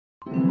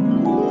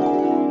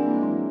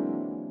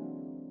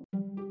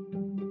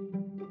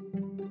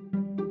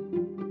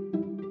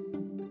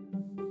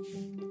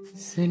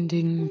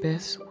Sending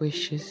best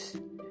wishes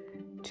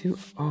to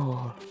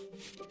all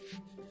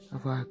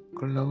of our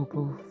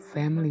global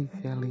family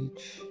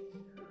village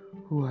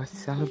who are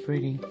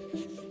celebrating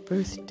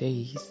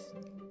birthdays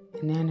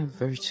and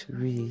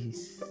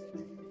anniversaries,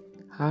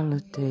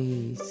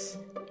 holidays,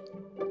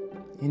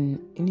 and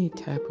any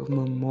type of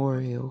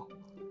memorial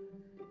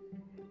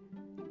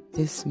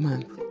this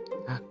month,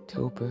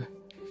 October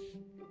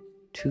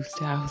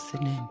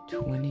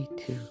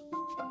 2022.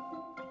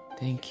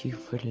 Thank you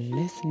for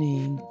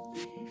listening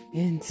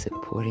and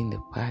supporting the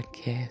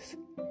podcast,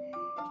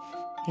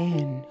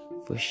 and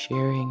for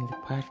sharing the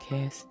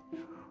podcast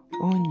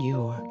on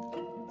your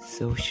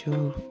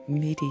social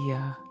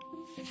media.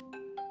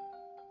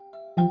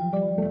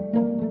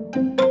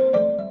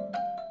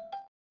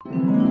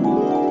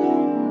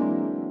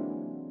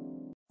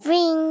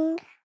 Ring,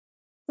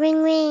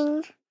 ring,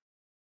 ring.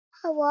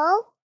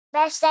 Hello?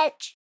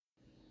 Message.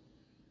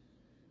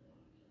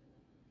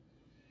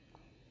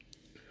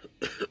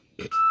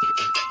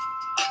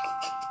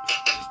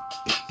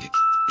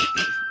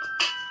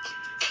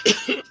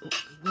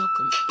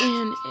 Welcome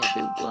in,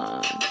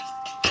 everyone.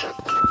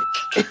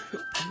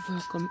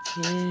 Welcome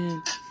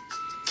in.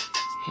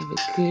 Have a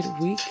good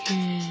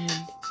weekend.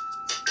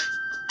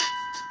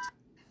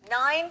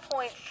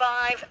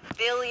 $9.5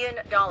 billion.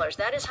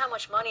 That is how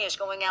much money is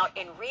going out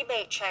in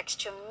rebate checks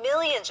to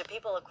millions of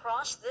people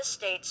across this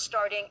state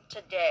starting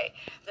today.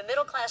 The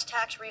middle-class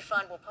tax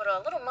refund will put a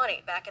little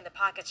money back in the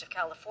pockets of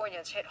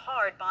Californians hit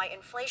hard by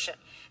inflation.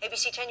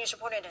 ABC 10 News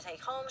reporter Natay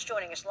Holmes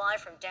joining us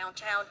live from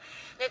downtown.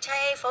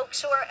 Natay,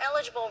 folks who are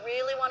eligible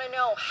really want to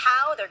know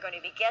how they're going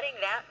to be getting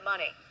that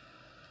money.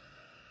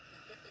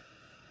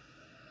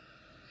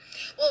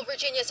 Well,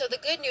 Virginia, so the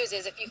good news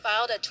is if you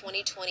filed a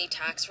 2020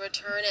 tax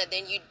return,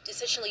 then you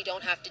essentially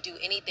don't have to do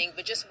anything,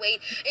 but just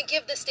wait and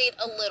give the state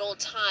a little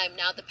time.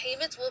 Now, the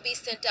payments will be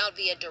sent out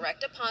via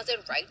direct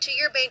deposit right to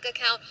your bank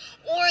account,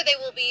 or they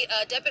will be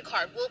a debit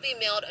card will be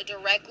mailed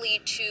directly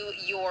to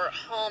your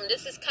home.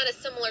 This is kind of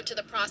similar to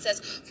the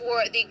process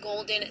for the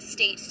Golden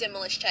State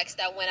stimulus checks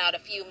that went out a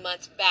few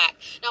months back.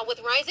 Now, with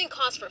rising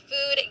costs for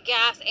food,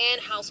 gas,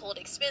 and household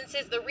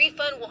expenses, the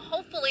refund will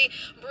hopefully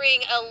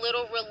bring a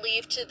little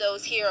relief to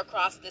those here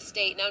across the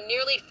state. Now,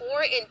 nearly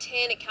 4 in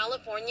 10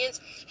 Californians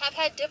have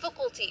had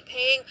difficulty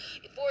paying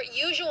for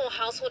usual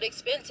household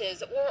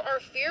expenses or are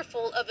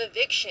fearful of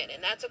eviction,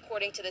 and that's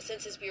according to the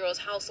Census Bureau's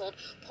Household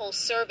Pulse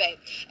survey.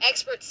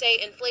 Experts say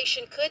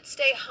inflation could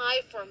stay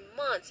high for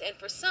months, and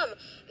for some,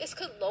 this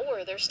could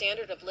lower their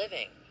standard of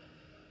living.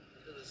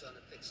 Who is on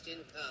a fixed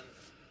income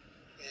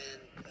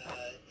and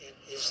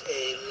is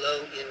a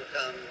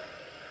low-income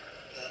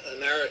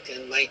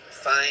American might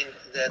find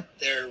that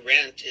their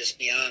rent is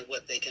beyond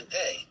what they can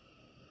pay.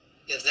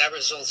 If that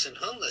results in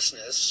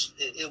homelessness,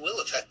 it will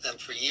affect them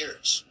for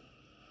years.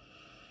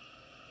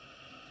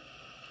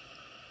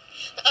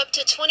 Up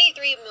to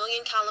 23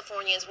 million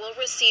Californians will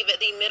receive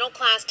the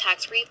middle-class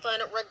tax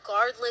refund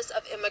regardless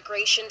of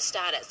immigration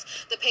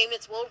status. The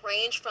payments will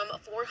range from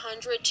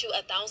 $400 to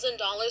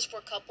 $1,000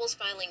 for couples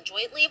filing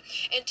jointly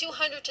and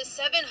 $200 to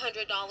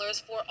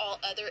 $700 for all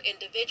other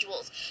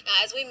individuals.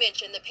 Now, as we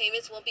mentioned, the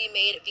payments will be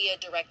made via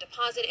direct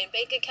deposit in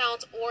bank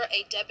accounts, or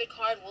a debit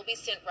card will be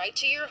sent right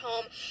to your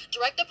home.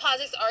 Direct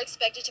deposits are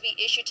expected to be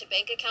issued to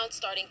bank accounts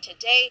starting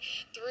today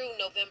through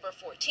November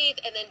 14th,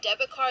 and then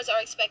debit cards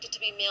are expected to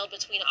be mailed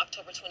between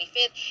October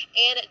 25th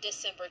and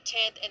December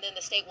 10th, and then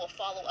the state will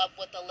follow up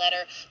with a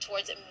letter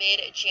towards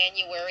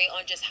mid-January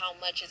on just how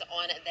much is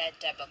on that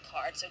debit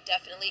card. So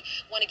definitely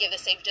want to give the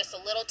state just a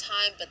little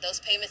time, but those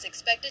payments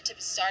expected to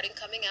be starting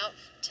coming out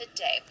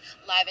today.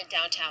 Live in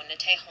downtown,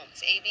 Natay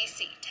Holmes,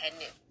 ABC 10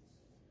 News.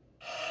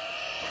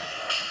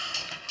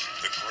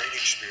 The great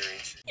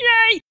experience.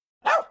 Yay!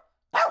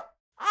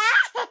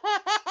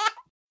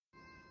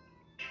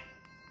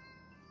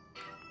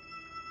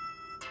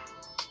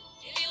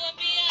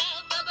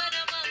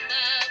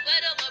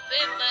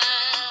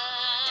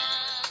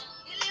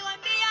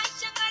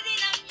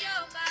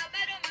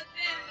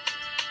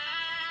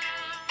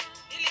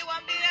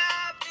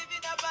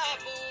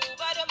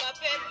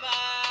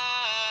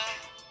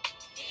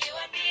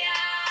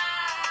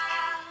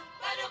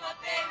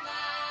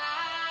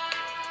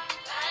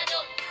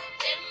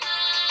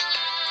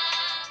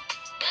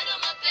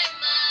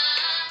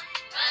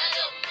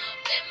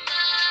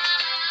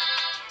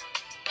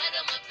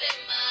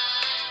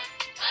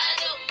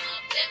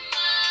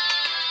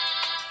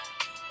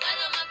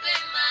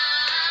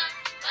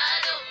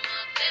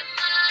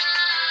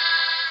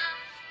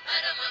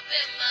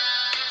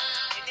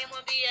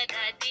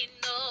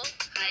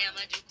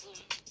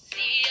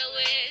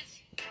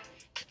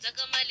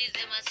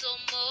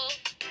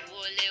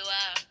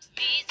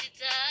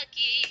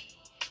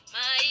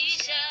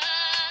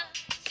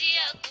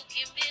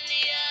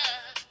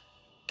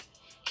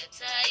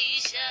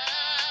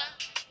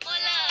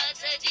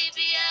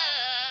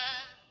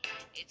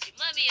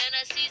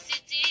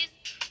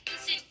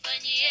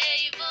 Msimfanyie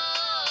hivyo,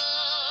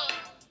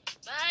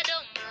 bado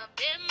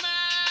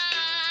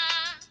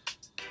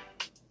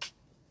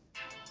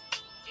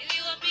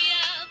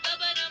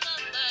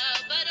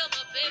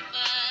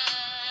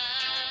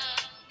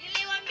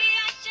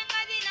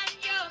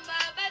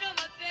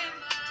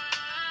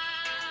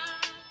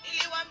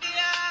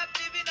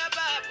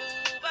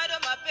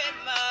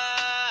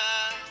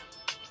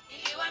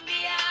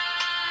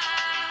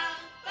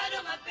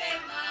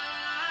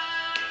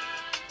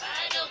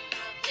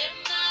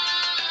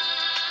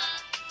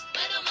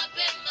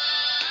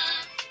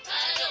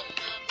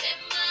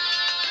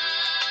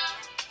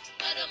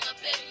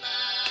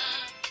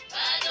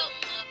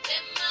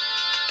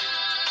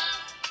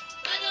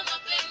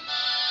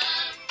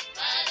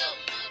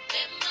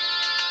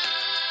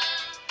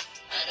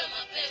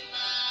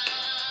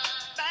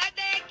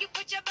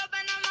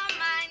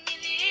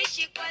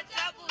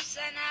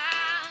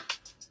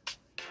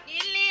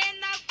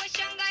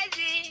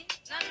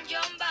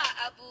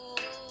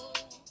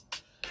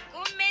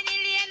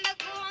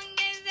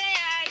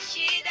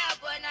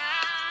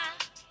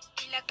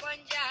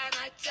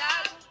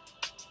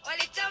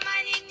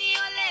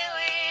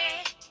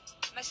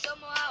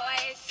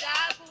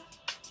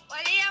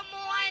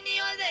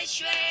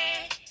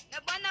niongeleshwe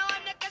na bwana wa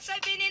miaka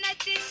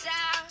 79.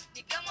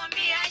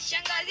 Nikamwambia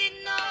shangazi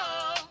no,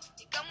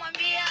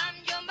 nikamwambia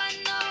mjomba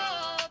no,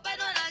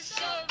 bado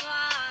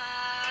nasoma.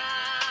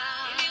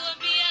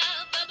 Niliwaambia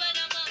baba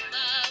na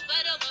mama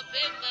bado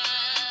mapema.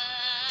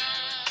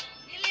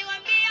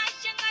 Niliwaambia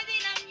shangazi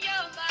na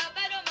mjomba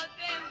bado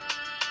mapema.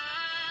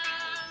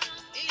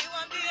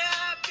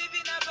 Niliwaambia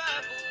bibi na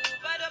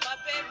babu bado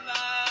mapema.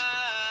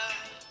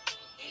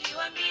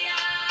 Niliwaambia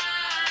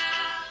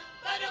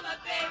bado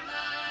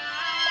mapema.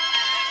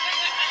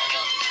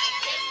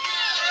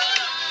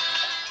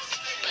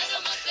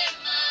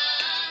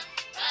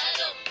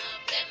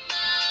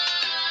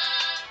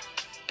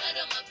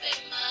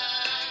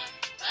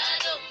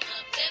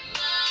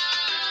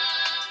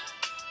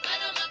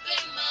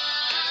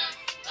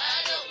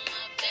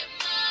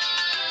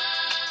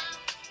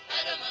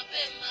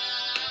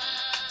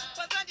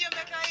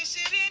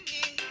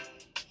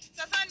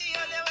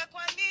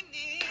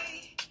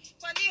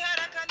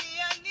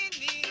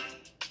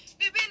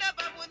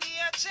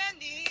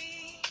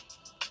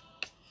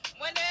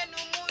 Mwenenu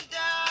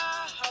muda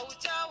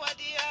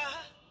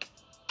hautawadia,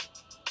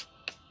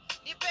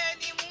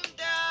 nipeni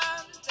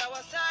muda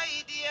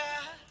mtawasaidia,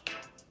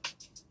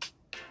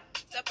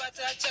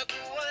 tapata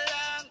chaguo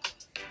langu,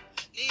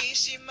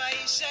 niishi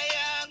maisha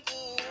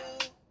yangu,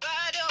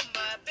 bado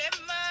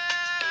mapema.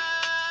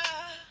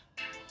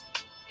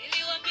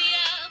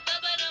 Niliwaambia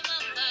baba na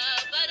mama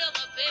bado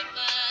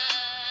mapema.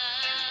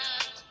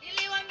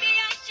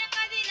 Niliwaambia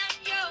shangazi na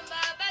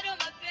mjomba bado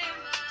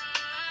mapema.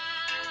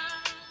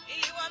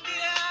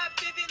 Niliwaambia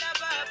bibi na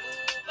babu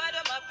bado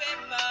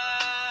mapema.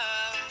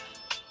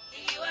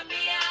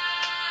 Niliwaambia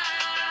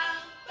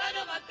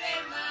bado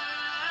mapema.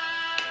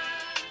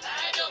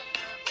 Bado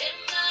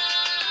mapema.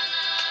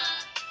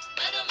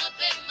 Bado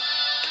mapema.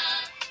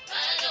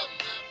 Bado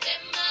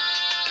mapema.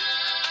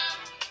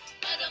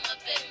 Bado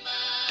mapema.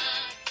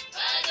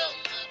 Bado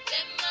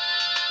mapema.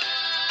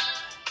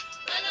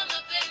 Bado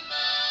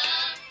mapema.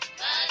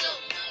 Bado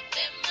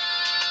mapema.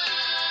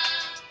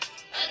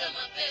 Bado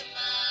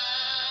mapema.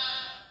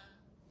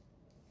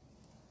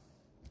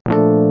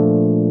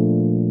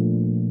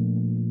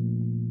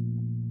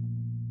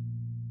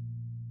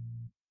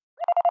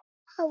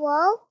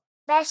 Hello?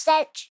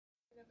 Message.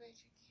 of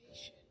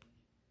Education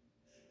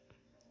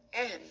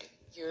and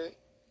your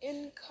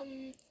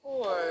income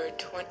for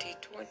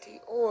 2020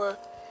 or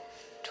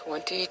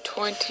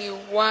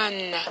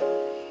 2021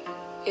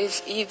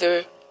 is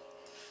either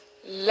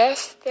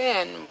less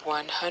than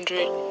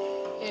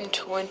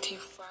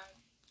 125.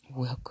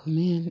 Welcome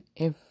in,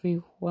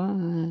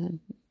 everyone.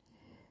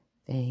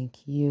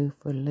 Thank you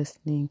for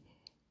listening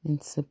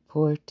and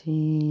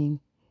supporting.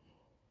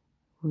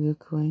 We're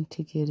going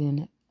to get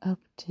an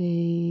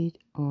update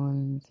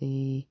on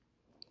the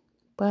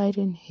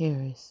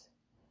Biden-Harris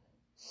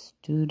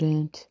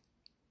Student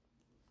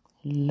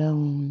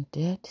Loan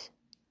Debt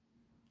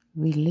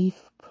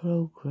Relief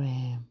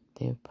Program.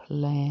 Their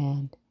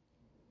plan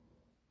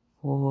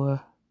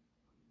for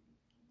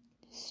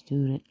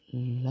student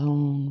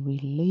loan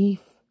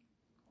relief.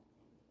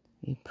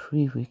 A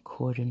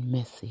pre-recorded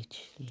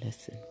message.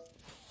 Listen.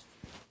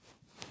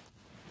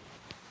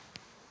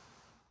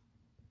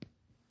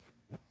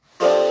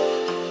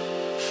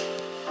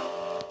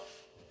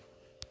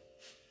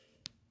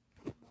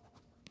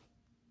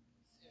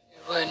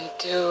 Everyone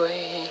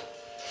doing?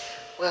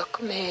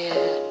 Welcome in.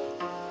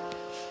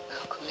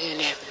 Welcome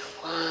in,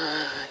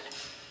 everyone.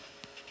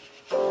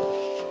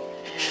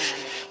 And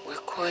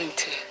we're going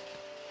to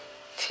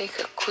take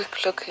a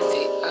quick look at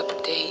the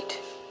update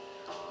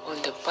on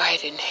the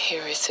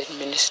Biden-Harris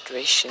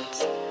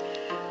administration's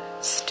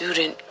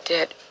student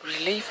debt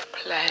relief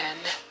plan.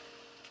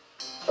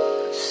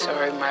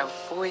 Sorry, my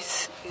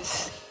voice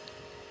is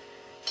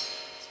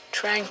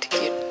trying to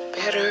get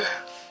better.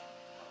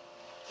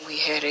 We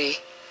had a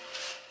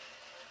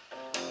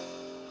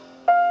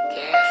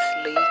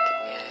gas leak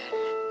and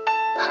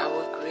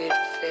power grid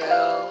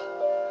fell,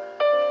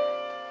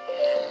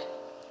 and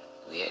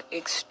we had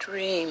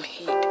extreme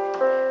heat.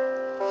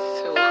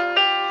 So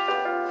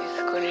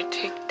it's going to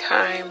take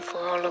time for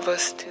all of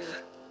us to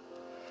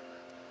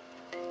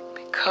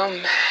become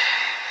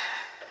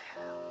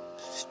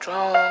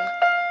strong,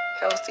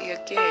 healthy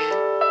again,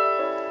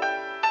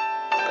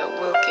 but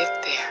we'll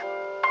get there.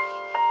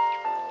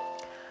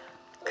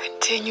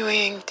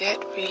 Continuing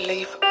debt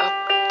relief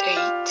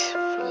update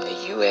from the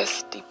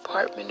U.S.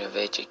 Department of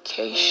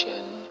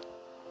Education.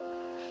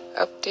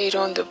 Update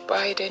on the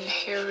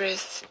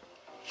Biden-Harris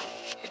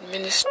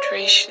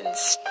administration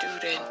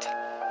student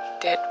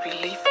debt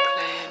relief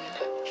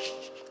plan.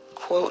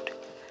 Quote,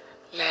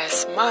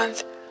 last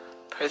month,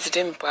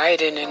 President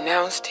Biden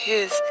announced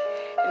his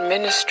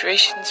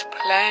administration's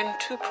plan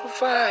to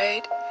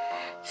provide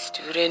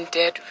student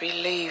debt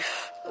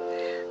relief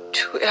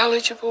to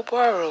eligible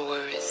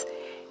borrowers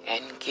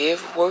and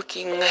give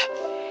working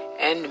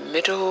and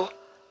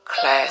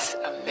middle-class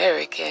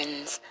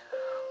Americans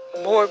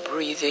more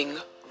breathing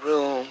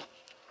room.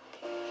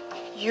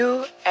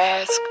 You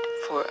asked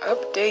for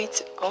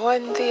updates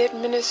on the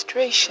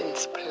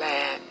administration's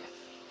plan.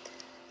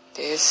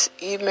 This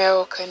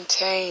email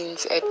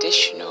contains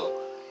additional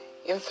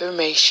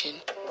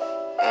information,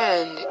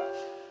 and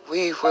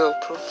we will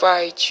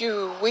provide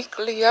you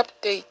weekly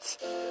updates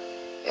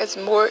as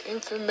more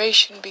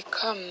information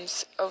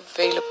becomes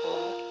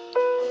available.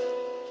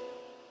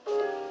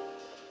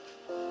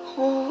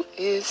 Who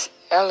is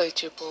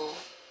eligible?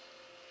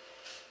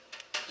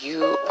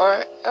 You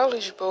are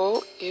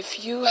eligible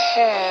if you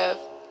have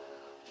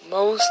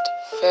most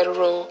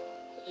federal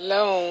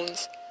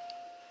loans,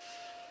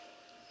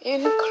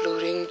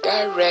 including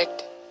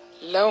direct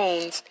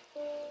loans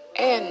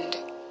and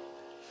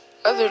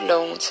other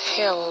loans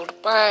held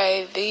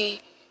by the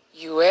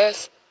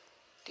U.S.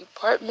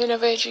 Department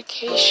of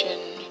Education,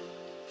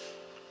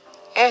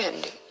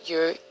 and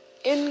your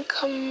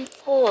income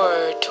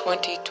for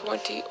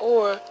 2020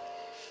 or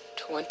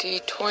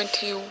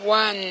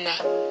 2021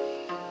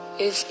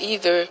 is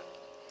either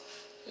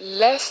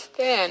less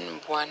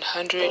than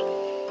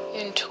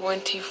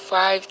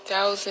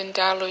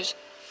 $125,000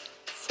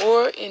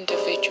 for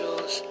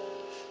individuals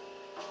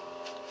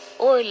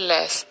or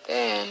less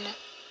than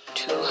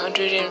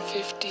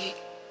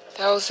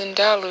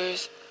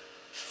 $250,000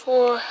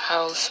 for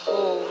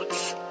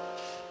households.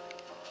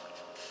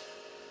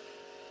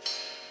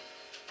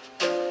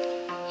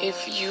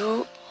 If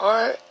you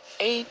are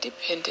a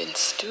dependent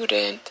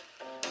student,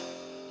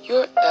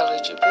 your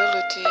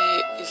eligibility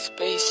is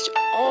based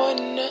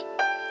on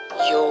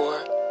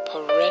your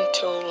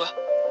parental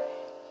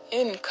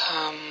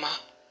income.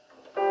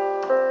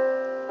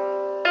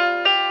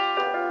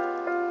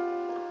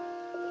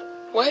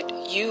 What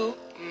you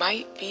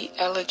might be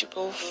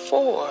eligible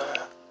for: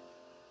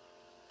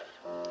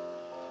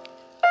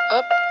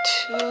 up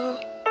to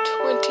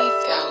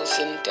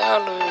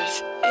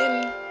 $20,000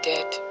 in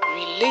debt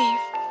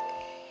relief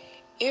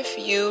if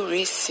you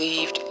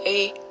received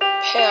a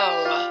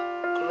Pell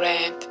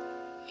Grant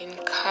in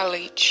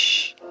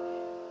college,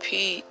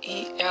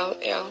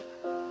 P-E-L-L,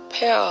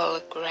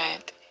 Pell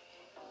Grant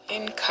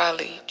in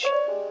college.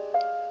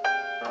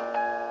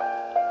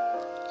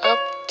 Up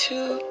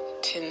to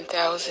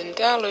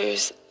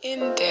 $10,000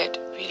 in debt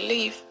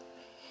relief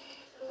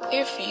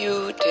if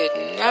you did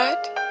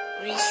not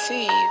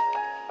receive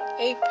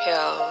a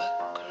Pell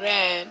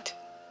Grant.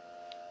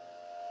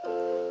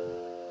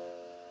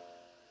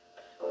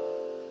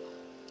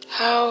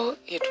 How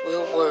it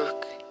will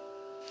work.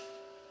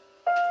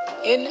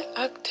 In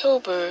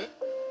October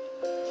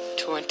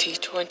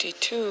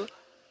 2022,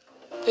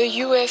 the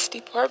U.S.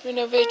 Department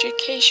of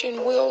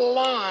Education will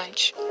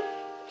launch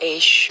a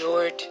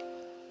short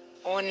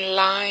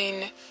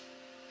online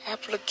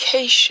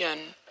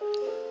application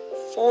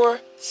for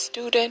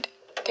student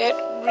debt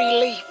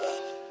relief.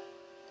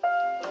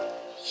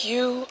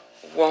 You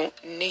won't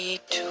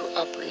need to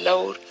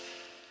upload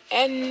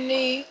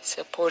any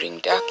supporting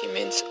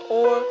documents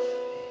or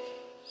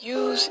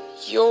use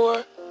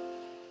your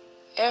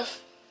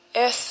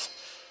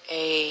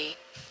FSA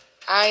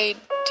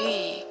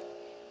ID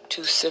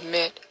to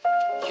submit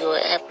your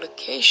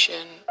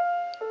application.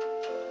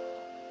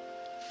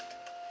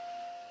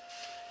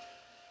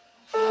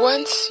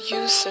 Once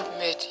you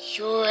submit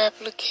your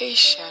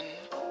application,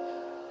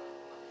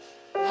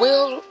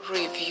 we'll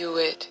review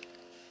it,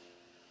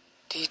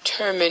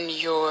 determine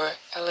your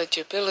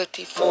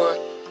eligibility for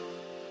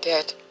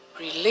debt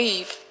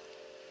relief,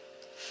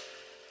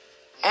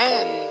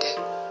 and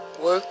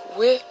work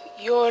with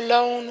your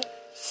loan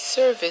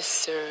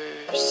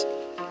servicers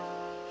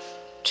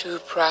to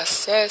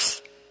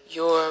process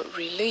your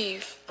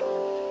relief.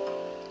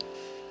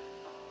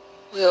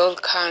 We'll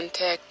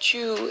contact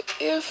you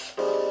if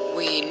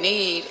we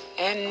need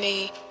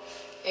any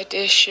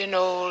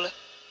additional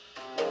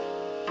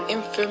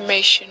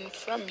information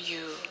from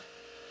you.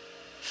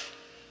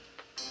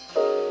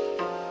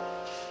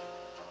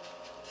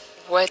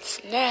 What's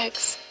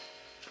next?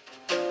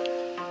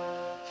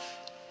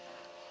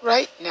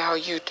 Right now,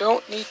 you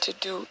don't need to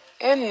do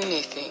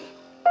anything.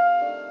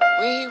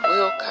 We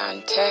will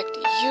contact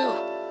you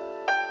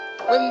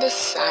when the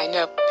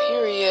sign-up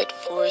period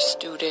for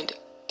student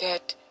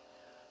debt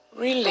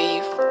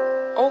relief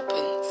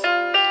opens.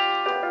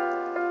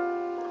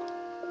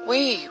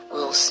 We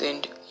will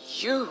send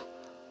you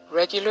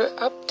regular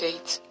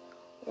updates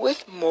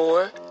with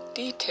more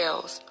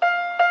details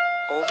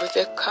over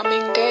the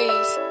coming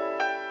days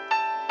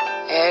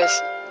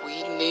as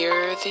we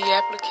near the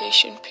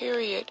application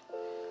period,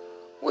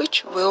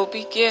 which will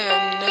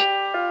begin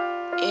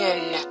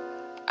in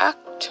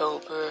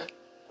October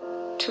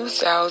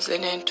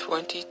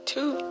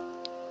 2022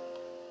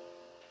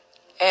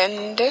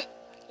 and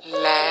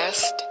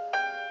last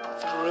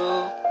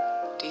through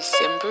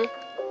December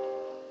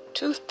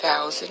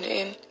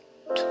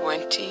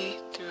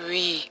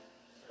 2023.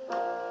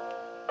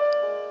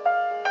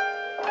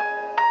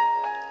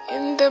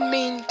 In the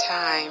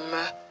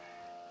meantime,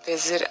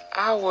 visit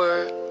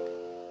our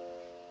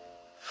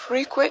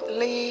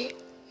frequently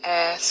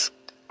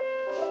asked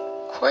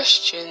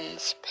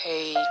questions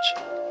page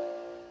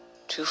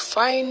to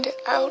find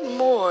out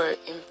more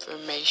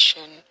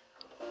information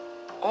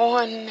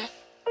on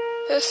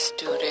the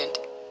Student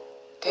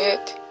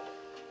Debt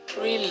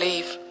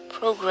Relief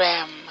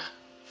program.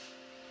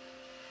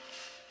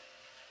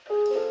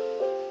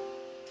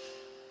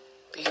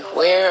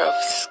 Beware of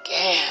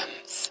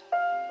scams.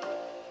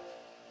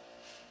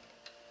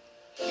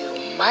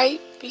 You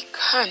might be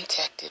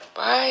contacted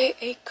by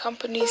a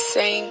company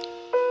saying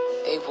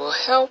they will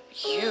help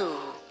you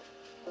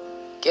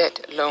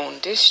get loan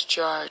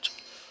discharge,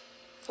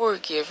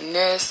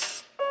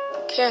 forgiveness,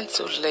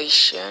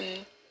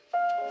 cancellation,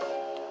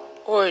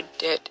 or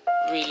debt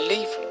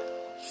relief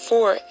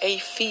for a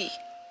fee.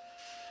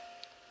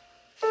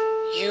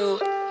 You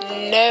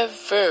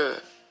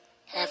never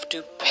have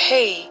to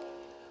pay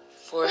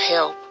for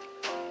help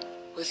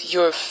with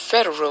your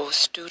federal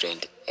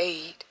student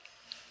aid.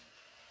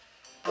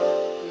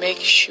 Make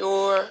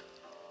sure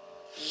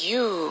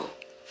you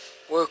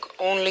work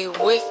only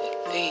with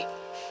the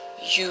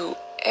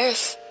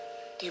U.S.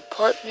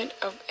 Department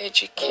of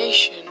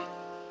Education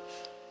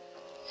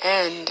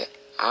and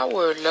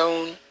our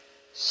loan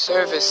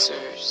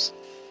servicers,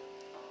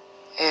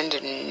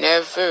 and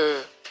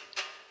never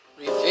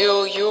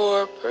reveal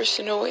your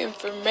personal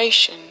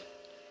information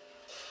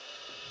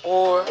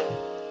or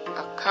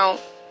account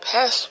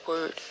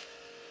password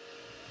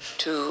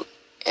to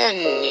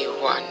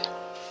anyone.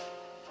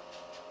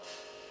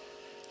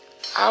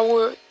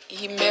 Our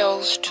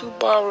emails to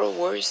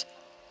borrowers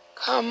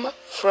come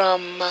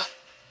from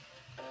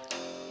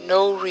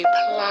no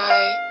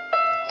reply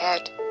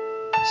at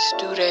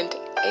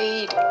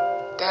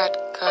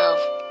studentaid.gov.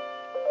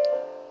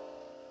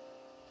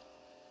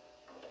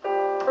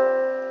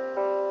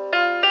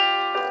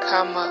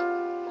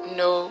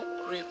 No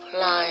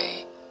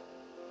reply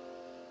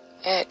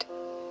at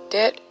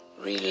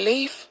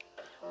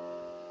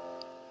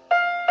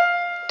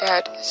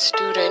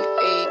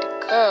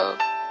debtrelief.studentaid.gov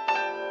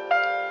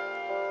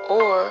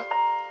or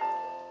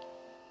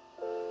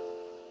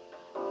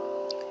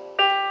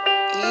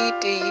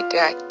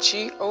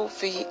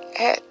ed.gov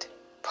at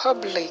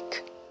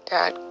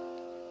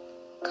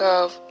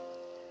public.gov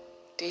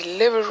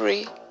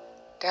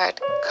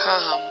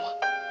delivery.com.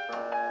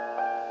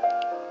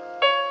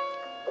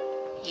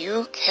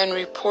 You can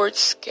report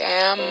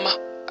scam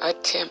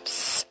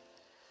attempts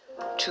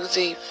to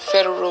the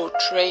Federal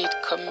Trade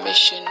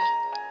Commission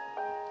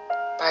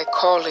by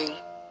calling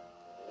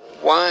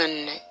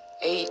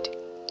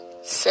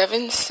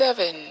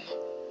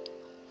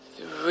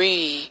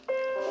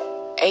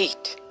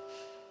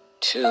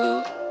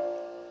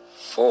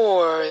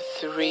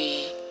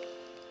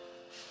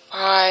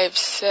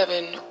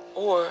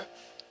or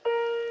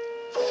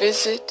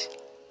visit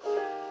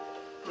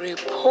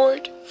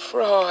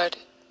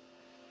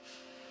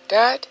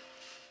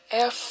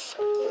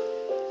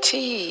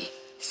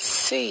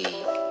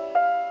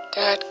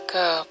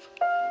reportfraud.ftc.gov.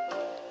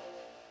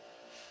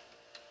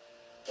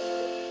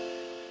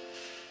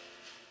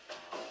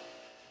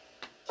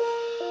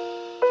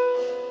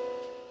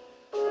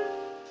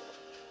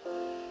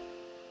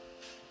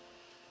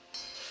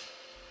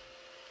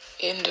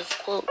 End of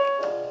quote.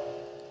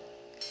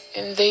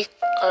 And they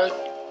are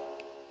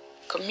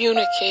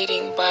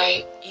communicating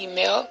by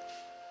email.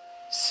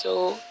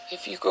 So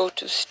if you go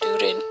to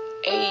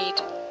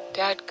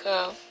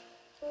studentaid.gov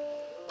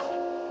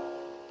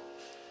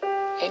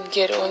and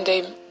get on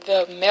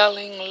the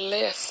mailing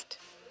list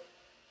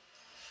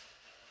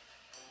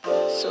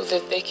so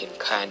that they can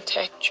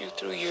contact you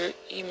through your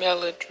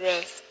email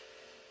address.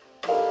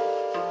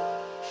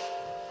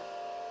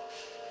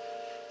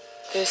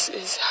 This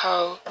is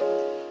how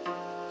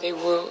they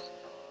will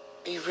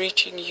be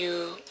reaching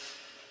you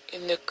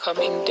in the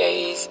coming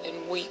days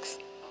and weeks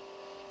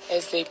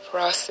as they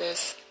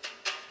process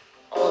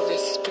all the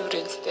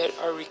students that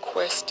are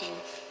requesting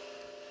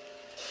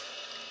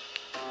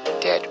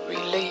debt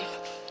relief.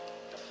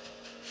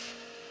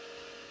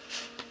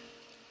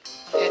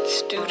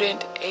 That's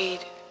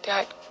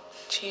studentaid.gov,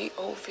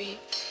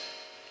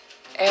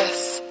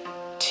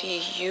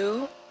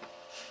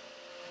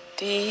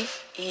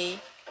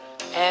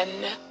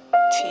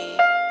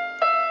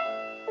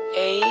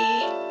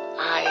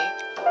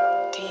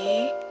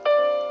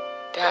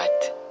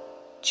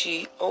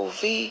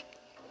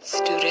 StudentAid.gov,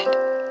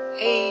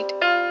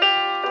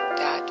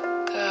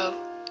 studentaid.gov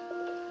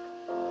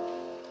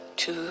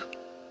to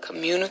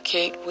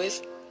communicate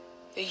with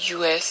the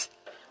U.S.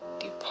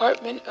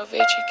 Department of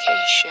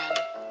Education.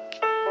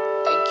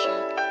 Thank you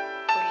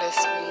for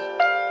listening.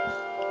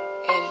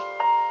 And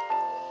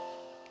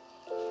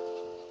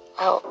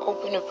I'll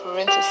open a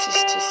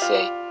parenthesis to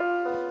say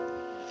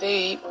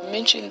they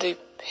mentioned the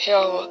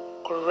Pell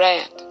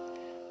Grant,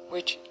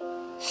 which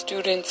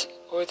students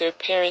or their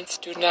parents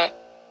do not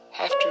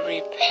have to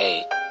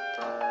repay.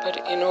 But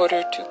in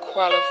order to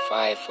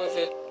qualify for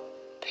the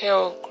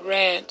Pell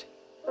Grant,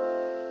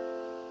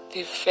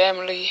 the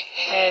family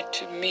had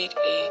to meet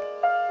a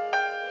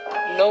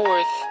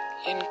lower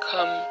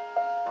income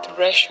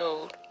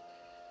threshold.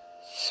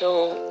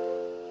 So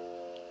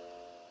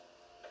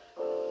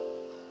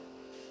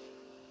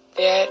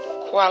that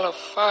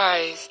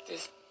qualifies the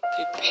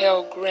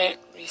Pell Grant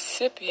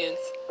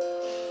recipients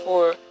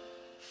for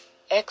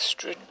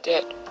extra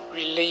debt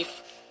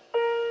relief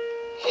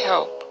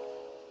help.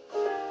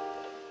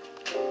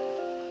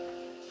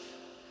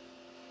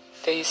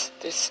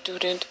 the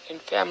student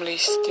and family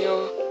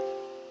still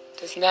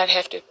does not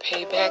have to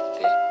pay back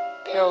the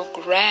Pell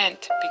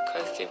Grant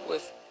because it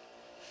was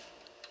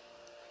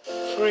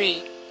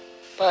free,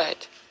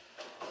 but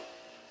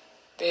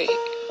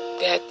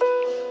that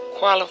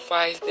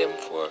qualifies them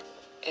for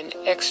an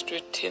extra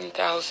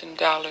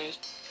 $10,000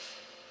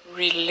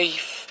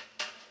 relief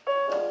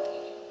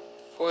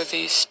for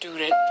the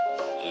student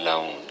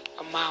loan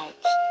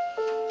amounts.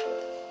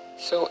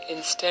 So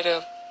instead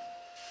of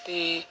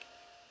the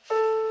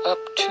up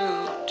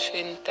to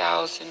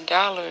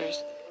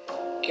 $10,000,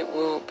 it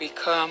will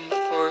become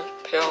for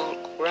Pell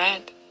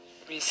Grant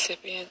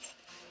recipients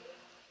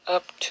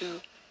up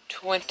to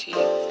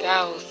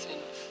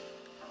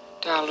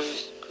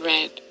 $20,000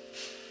 grant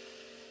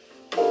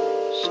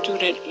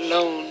student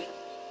loan,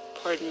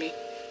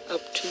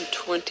 up to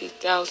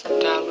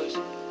 $20,000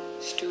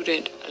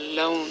 student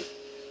loan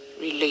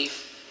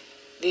relief.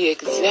 The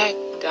exact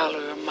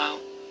dollar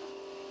amount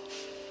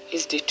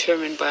is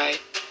determined by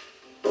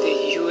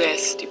the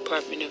U.S.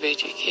 Department of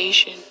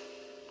Education,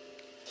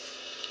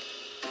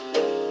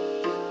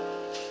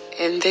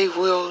 and they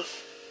will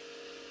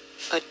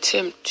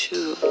attempt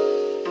to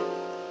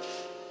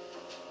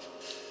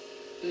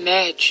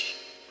match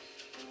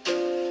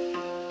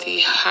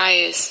the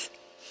highest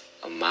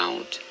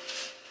amount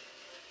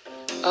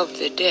of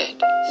the debt,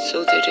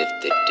 so that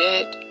if the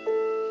debt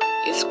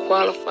is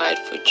qualified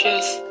for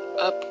just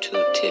up to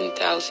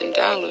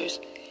 $10,000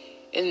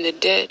 and the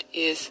debt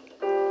is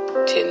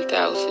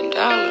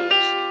 $10,000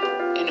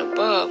 and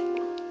above,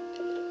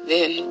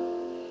 then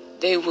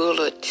they will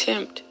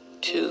attempt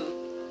to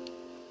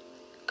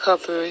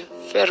cover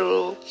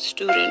federal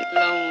student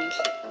loans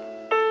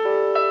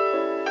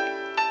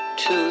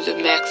to the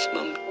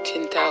maximum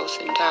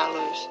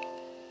 $10,000.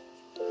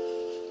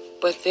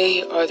 But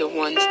they are the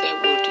ones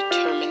that will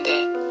determine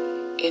that,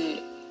 and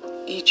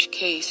each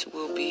case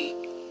will be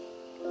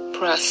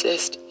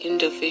processed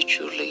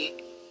individually.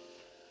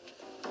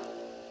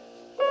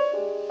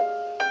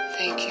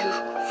 Thank you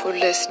for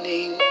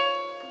listening.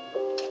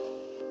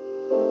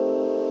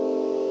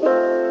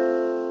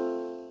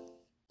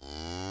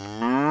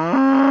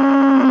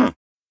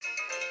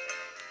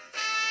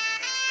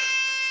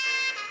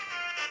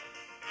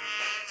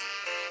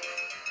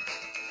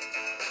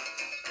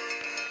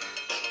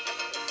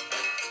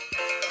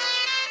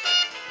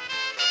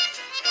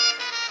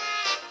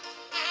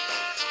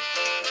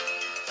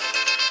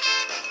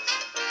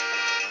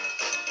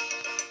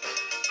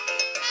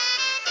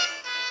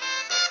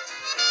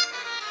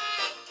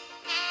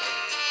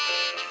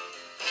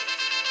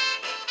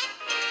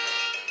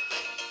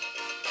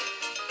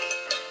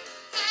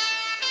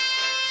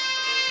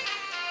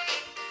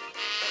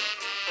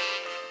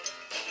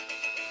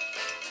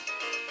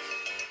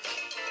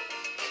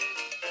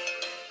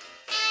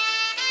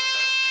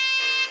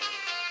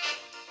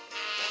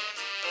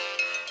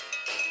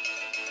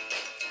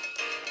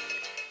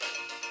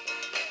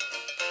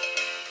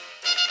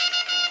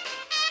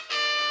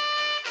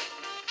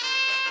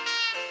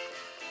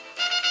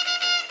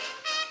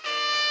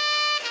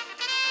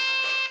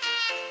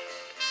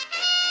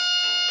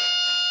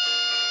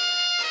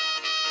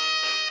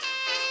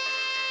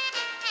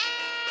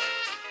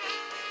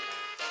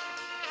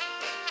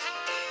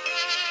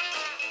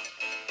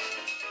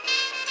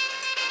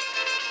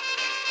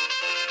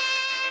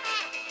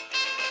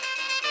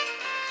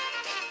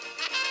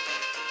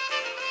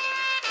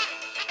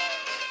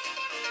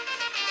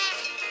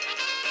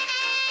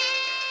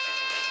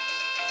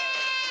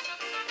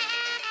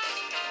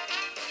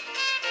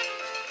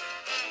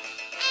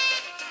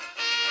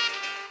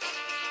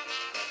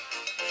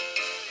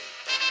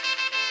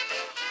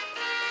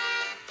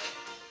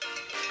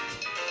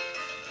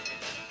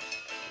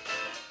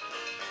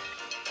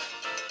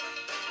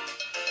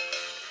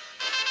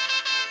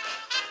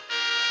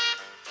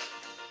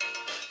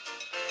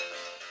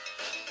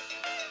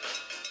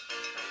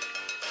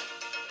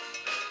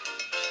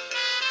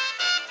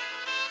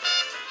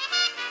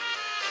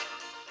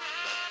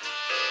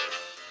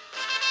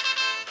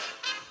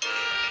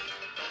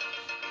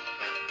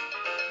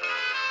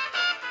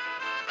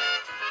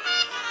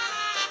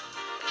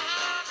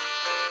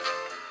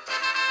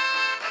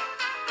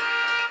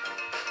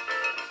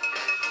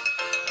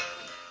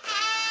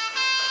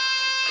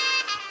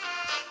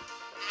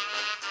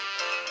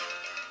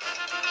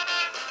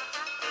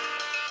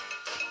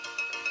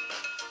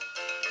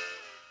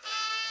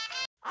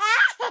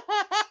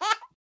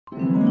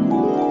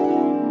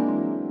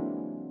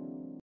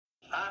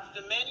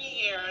 After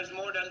many years,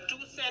 more than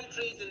 2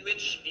 centuries in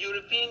which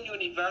European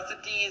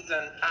universities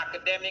and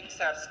academics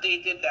have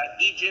stated that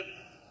Egypt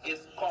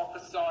is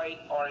Caucasoid,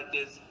 or it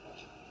is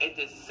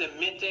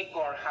Semitic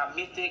or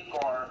Hamitic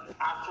or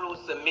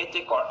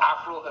Afro-Semitic or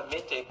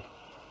Afro-Hamitic,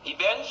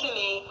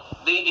 eventually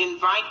they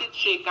invited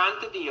Sheikh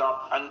Anta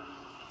Diop and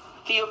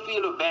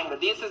Theophile Obenga.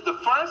 This is the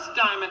first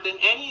time at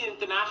any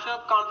international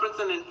conference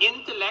on an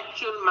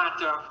intellectual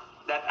matter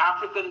that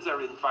Africans are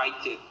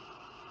invited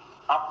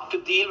up to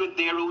deal with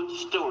their own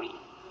story.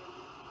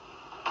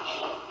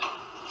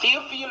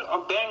 Theophile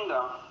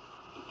Obenga,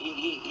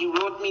 he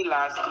wrote me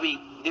last week.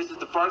 This is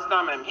the first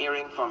time I'm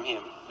hearing from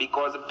him,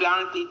 because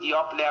apparently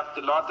Diop left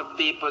a lot of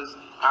papers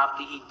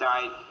after he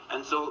died,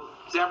 and so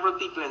several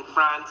people in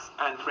France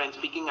and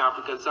French-speaking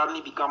Africa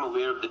suddenly become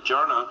aware of the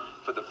journal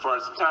for the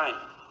first time.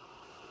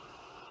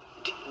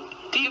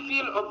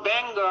 Theophile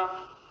Obenga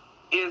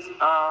is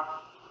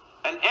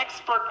an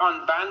expert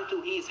on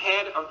Bantu. He's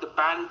head of the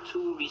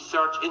Bantu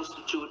Research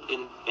Institute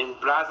in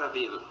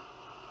Brazzaville.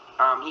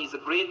 He's a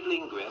great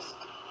linguist,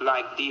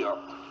 like Diop.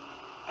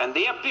 And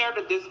they appeared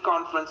at this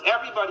conference.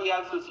 Everybody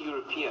else was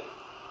European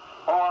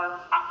or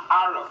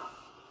Arab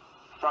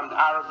from the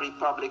Arab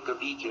Republic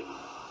of Egypt.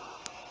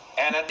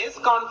 And at this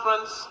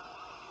conference,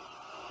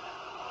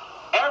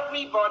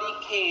 everybody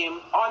came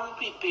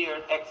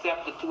unprepared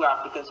except the two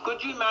Africans.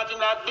 Could you imagine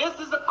that? This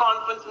is a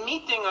conference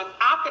meeting, an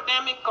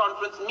academic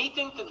conference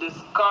meeting to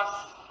discuss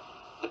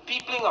the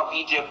peopling of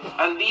Egypt,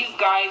 and these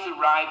guys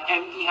arrived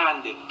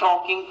empty-handed,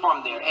 talking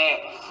from their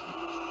heads.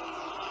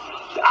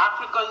 The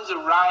Africans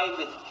arrived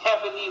with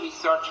heavily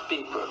researched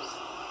papers.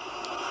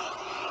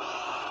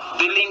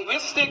 The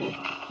linguistic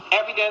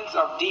evidence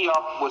of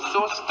Diop was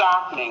so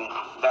startling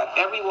that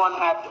everyone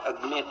had to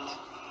admit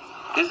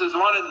this is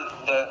one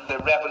of the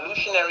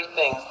revolutionary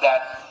things,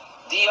 that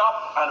Diop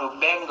and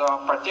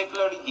Obenga,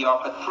 particularly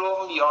Diop, had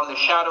proven beyond the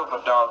shadow of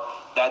a doubt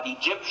that the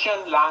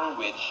Egyptian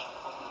language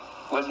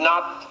was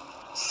not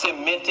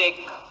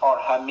Semitic or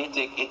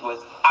Hamitic, it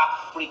was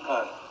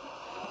African.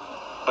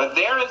 But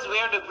there is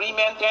where the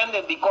agreement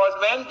ended, because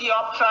when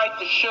Diop tried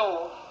to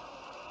show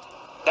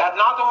that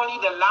not only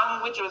the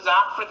language was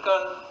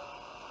African,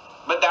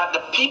 but that the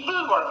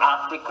people were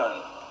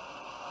African,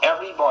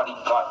 everybody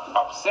got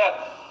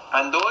upset.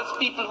 And those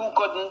people who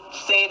couldn't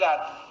say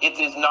that it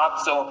is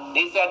not so,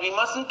 they said, we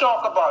mustn't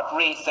talk about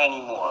race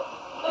anymore.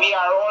 We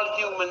are all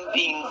human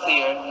beings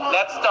here.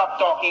 Let's stop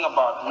talking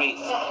about race.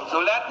 So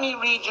let me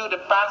read you the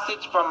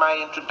passage from my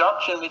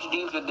introduction which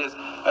deals with this.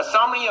 A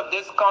summary of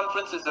this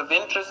conference is of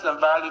interest and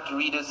value to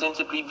readers, since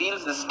it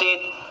reveals the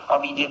state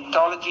of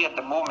Egyptology at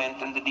the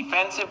moment and the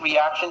defensive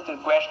reaction to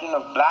the question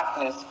of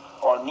blackness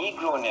or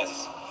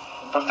Negroness.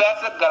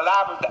 Professor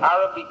Galab of the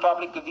Arab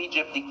Republic of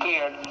Egypt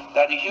declared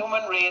that the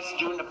human race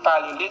during the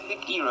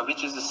Paleolithic era,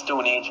 which is the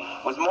Stone Age,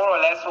 was more or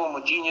less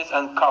homogeneous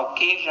and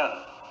Caucasian,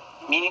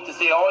 meaning to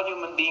say all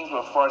human beings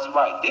were first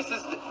white. This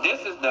is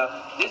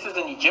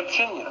an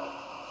Egyptian, you know.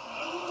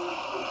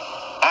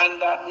 And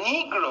that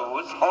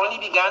Negroes only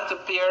began to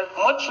appear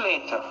much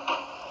later.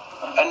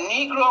 A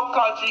Negro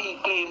culture, he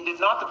claimed, did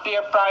not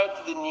appear prior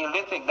to the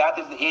Neolithic, that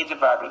is the age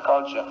of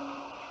agriculture.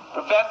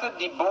 Professor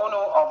De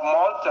Bono of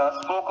Malta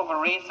spoke of a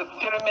race of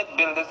pyramid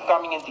builders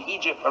coming into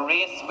Egypt, a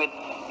race with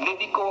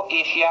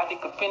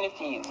Libico-Asiatic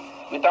affinities,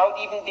 without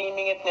even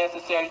deeming it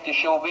necessary to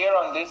show where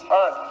on this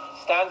earth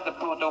stands the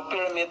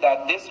proto-pyramid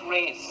that this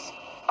race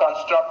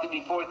constructed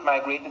before it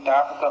migrated to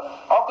Africa.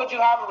 How could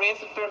you have a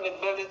race of pyramid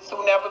builders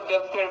who never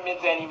built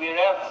pyramids anywhere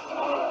else?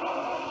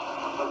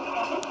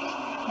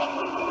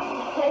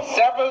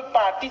 Several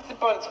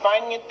participants,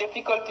 finding it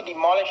difficult to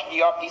demolish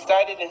Diop,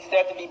 decided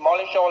instead to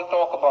demolish all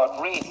talk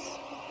about race.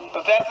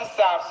 Professor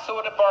Saf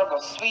Soderberg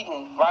of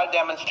Sweden, while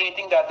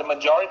demonstrating that the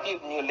majority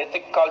of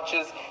Neolithic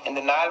cultures in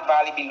the Nile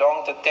Valley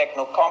belong to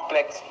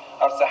techno-complex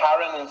of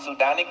Saharan and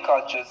Sudanic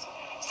cultures,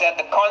 said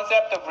the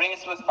concept of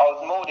race was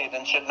outmoded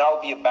and should now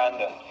be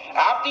abandoned.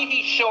 After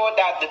he showed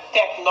that the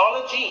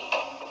technology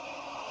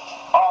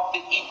of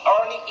the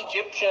early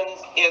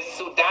Egyptians is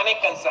Sudanic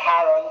and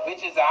Saharan,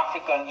 which is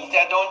African, he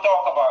said, don't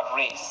talk about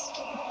race.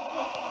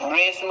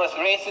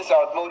 Race is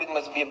outmoded,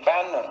 must be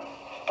abandoned.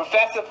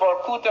 Professor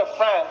Vorkut of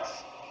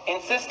France,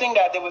 insisting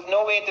that there was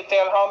no way to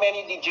tell how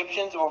many of the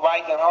Egyptians were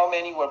white and how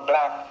many were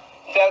black,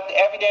 felt the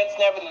evidence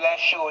nevertheless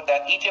showed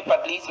that Egypt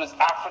at least was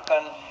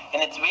African in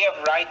its way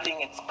of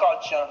writing, its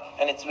culture,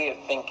 and its way of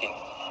thinking.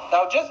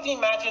 Now just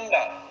imagine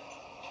that.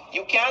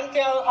 You can't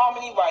tell how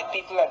many white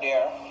people are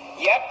there,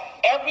 yet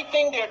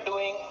everything they're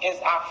doing is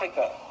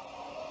African.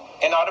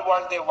 In other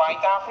words, they're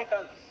white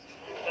Africans.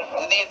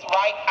 These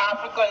white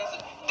Africans,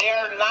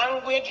 their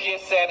language,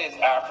 they said, is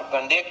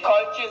African. Their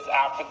culture is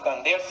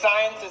African. Their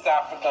science is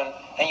African.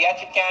 And yet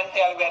you can't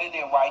tell whether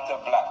they're white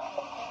or black.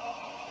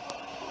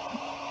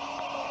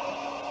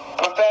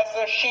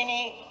 Professor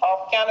Shinny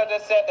of Canada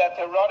said that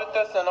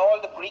Herodotus and all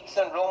the Greeks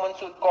and Romans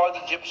who called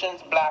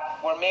Egyptians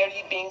black were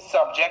merely being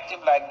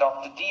subjective like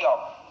Dr.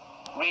 Diop.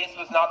 Race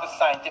was not a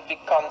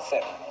scientific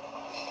concept.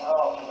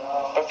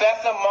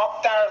 Professor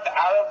Mokhtar of the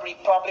Arab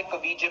Republic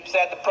of Egypt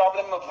said the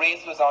problem of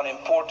race was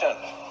unimportant.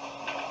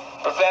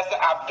 Professor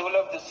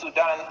Abdullah of the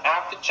Sudan,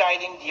 after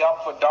chiding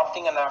Diop for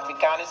adopting an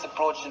Africanist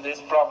approach to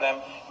this problem,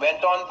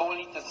 went on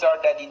boldly to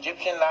assert that the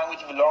Egyptian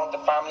language belonged to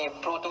a family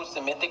of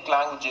Proto-Semitic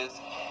languages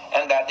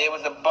and that there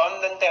was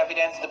abundant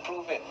evidence to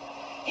prove it.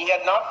 He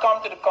had not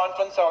come to the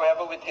conference,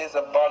 however, with his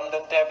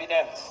abundant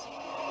evidence.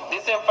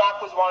 This, in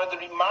fact, was one of the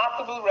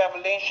remarkable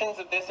revelations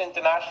of this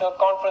international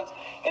conference.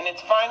 In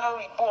its final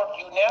report,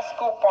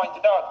 UNESCO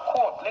pointed out,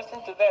 quote,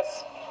 listen to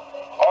this,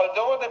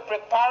 although the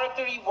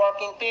preparatory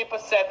working paper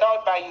set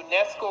out by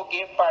UNESCO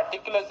gave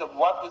particulars of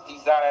what was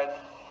desired,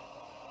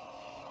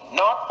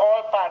 Not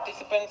all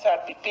participants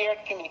had prepared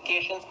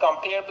communications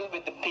comparable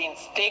with the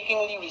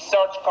painstakingly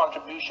researched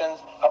contributions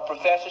of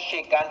Professor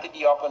Sheikh Anta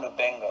Diop and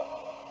Obenga.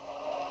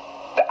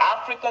 The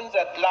Africans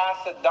at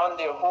last had done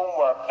their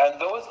homework, and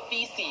those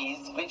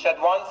theses, which had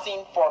once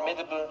seemed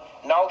formidable,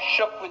 now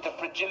shook with the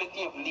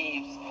fragility of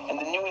leaves in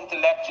the new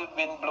intellectual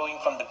wind blowing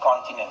from the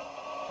continent.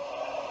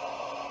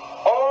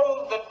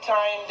 All the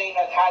time they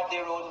had had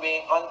their own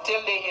way until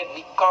they had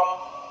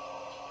become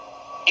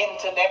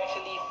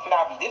intellectually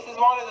flabby. This is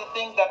one of the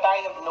things that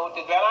I have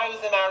noted. When I was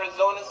in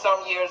Arizona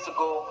some years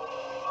ago,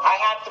 I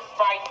had to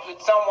fight with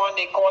someone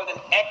they called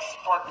an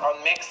expert on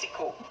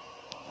Mexico.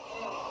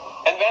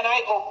 And when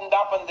I opened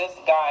up on this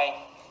guy,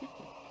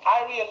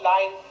 I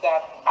realized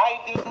that I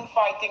didn't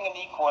fighting an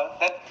equal,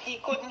 that he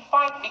couldn't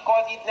fight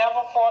because he'd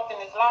never fought in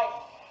his life.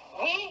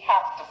 We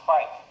have to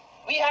fight.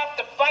 We have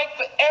to fight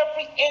for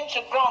every inch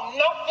of ground.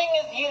 Nothing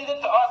is yielded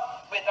to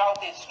us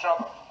without a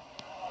struggle.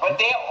 But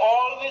they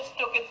always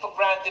took it for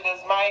granted,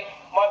 as my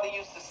mother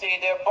used to say,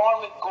 they're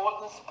born with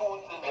golden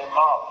spoons in their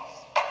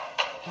mouths.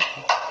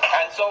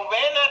 And so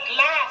when at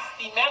last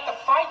he met a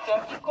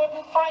fighter, he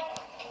couldn't fight.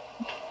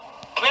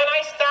 When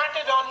I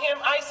started on him,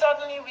 I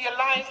suddenly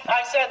realized,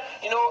 I said,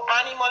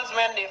 animals,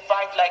 when they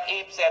fight like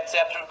apes,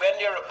 etc., when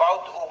they're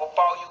about to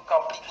overpower you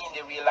completely and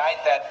they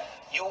realize that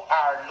you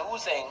are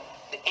losing,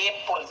 the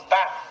ape pulls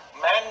back.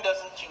 Man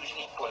doesn't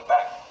usually pull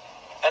back.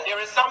 And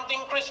there is something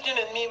Christian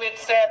in me which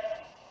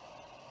said,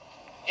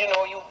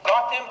 you've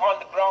got him on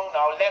the ground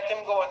now, let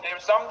him go. And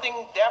there's something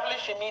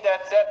devilish in me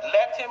that said,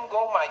 let him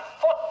go, my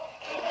foot.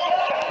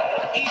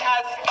 He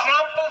has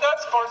trampled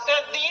us for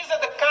centuries. These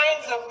are the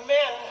kinds of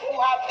men who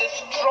have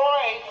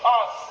destroyed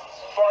us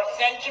for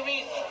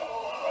centuries.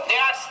 They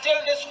are still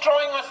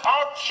destroying us.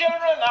 Our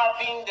children are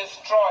being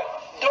destroyed.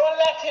 Don't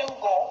let him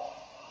go.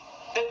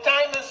 The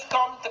time has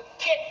come to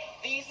kick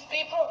these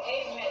people.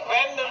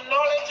 When the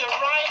knowledge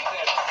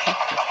arises,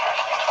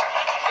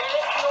 there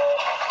is no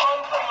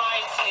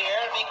compromise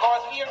here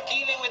because we are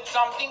dealing with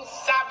something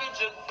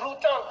savage and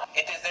brutal.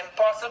 It is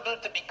impossible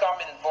to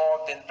become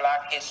involved in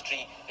black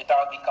history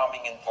without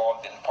becoming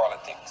involved in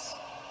politics.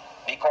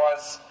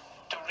 Because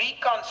to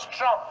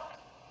reconstruct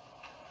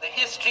the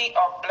history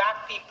of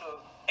black people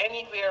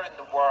anywhere in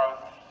the world,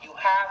 you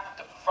have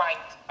to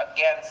fight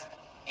against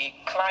a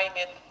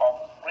climate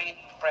of great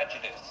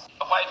prejudice.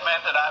 A white man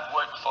that I've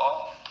worked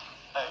for,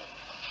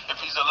 if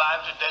he's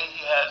alive today,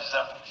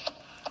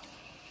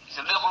 he's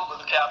a liberal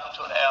with a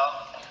capital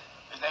L.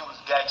 His name was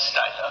Gag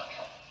Steiter.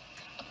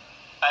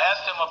 I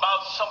asked him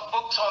about some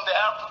books on the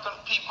African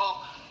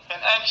people in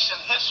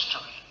ancient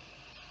history.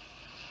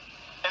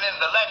 And in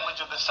the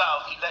language of the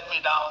South, he let me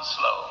down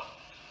slow.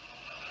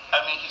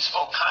 He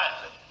spoke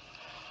kindly.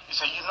 He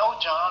said,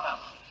 John,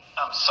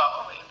 I'm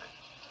sorry that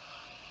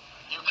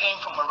you came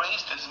from a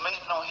race that's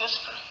made no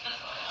history.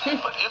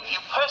 But if you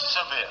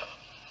persevere,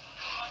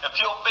 if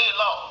you obey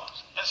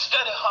laws and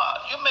study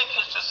hard, you make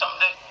history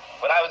someday.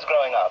 When I was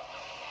growing up,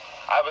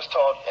 I was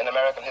taught in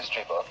American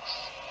history books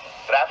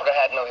that Africa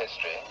had no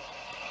history,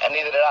 and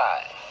neither did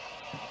I.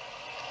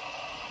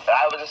 That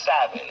I was a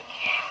savage,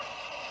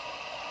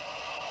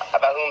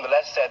 about whom the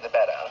less said the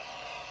better,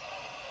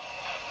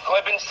 who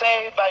had been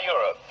saved by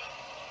Europe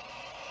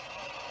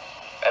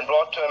and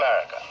brought to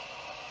America.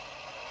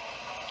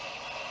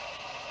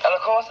 And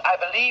of course, I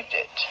believed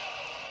it.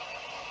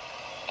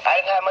 I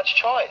didn't have much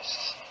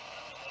choice.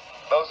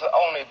 Those are the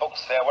only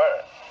books there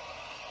were.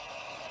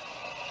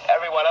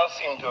 Everyone else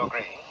seemed to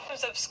agree. In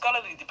terms of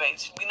scholarly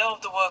debates, we know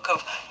of the work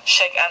of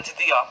Sheikh Anta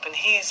Diop, and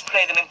he's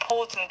played an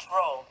important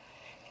role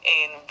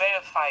in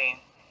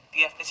verifying the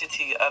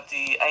ethnicity of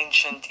the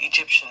ancient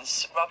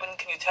Egyptians. Robin,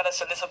 can you tell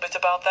us a little bit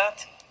about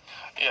that?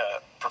 Yeah,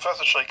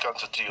 Professor Sheikh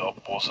Anta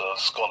Diop was a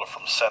scholar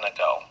from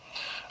Senegal.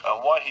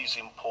 And why he's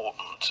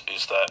important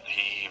is that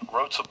he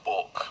wrote a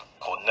book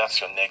called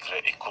Nation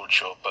Negre et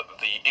Culture, but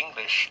the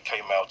English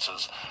came out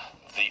as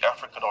The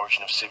African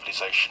Origin of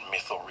Civilization,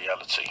 Myth or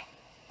Reality.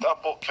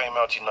 That book came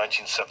out in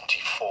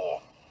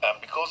 1974,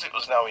 and because it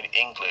was now in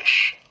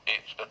English,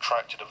 it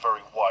attracted a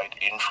very wide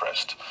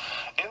interest.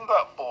 In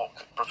that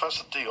book,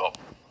 Professor Diop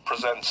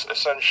presents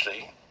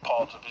essentially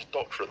part of his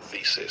doctorate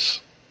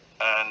thesis.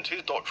 And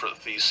his doctorate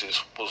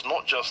thesis was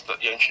not just that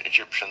the ancient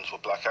Egyptians were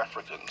black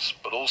Africans,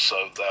 but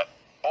also that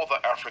other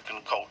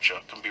African culture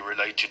can be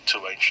related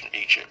to ancient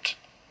Egypt,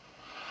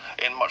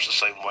 in much the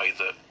same way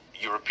that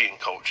European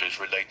culture is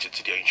related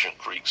to the ancient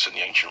Greeks and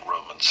the ancient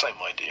Romans, same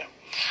idea.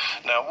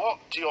 Now, what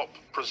Diop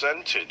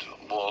presented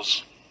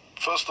was,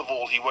 first of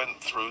all, he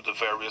went through the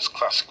various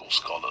classical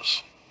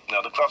scholars.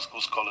 Now, the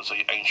classical scholars are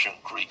the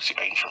ancient Greeks, the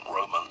ancient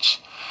Romans,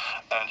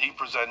 and he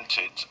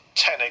presented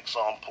 10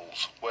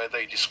 examples where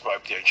they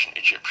described the ancient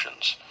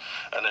Egyptians.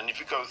 And then if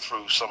you go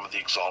through some of the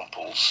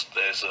examples,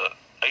 there's an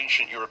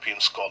ancient European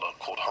scholar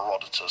called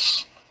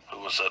Herodotus, who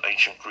was an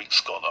ancient Greek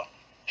scholar.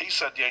 He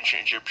said the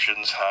ancient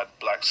Egyptians had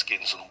black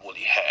skins and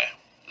woolly hair.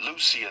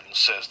 Lucian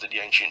says that the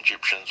ancient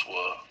Egyptians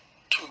were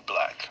too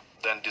black,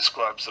 then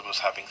describes them as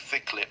having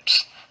thick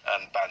lips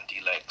and bandy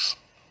legs.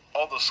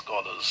 Other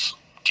scholars,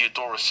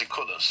 Diodorus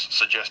Siculus,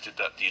 suggested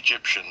that the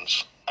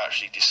Egyptians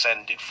actually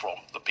descended from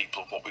the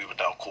people of what we would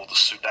now call the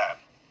Sudan.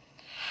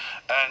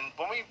 And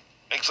when we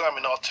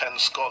examine our 10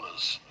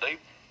 scholars, they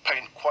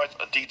paint quite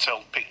a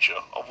detailed picture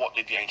of what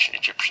did the ancient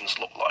Egyptians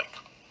look like.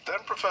 Then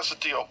Professor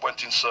Diop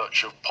went in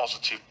search of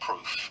positive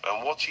proof,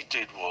 and what he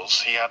did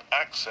was he had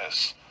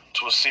access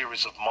to a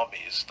series of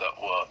mummies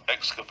that were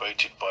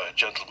excavated by a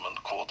gentleman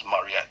called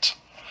Mariette.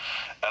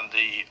 And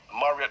the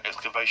Mariette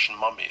excavation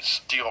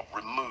mummies, Diop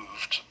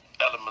removed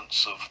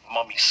elements of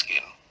mummy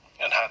skin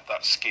and had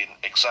that skin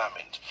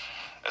examined.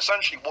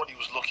 Essentially what he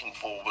was looking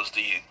for was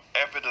the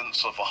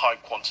evidence of a high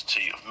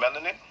quantity of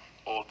melanin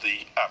or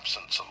the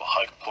absence of a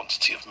high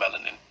quantity of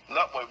melanin. And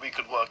that way we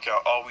could work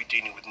out, are we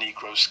dealing with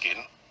Negro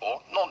skin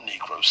or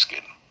non-Negro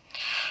skin?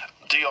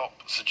 Diop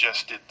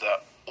suggested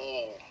that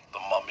all the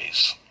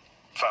mummies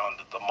found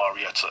at the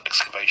Marietta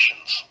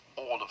excavations,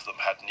 all of them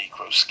had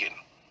Negro skin.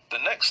 The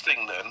next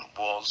thing then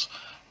was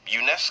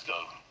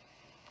UNESCO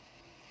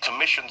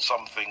commissioned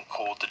something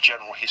called the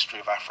General History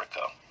of Africa.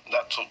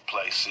 That took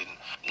place in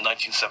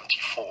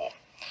 1974.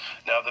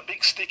 Now the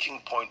big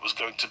sticking point was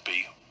going to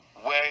be,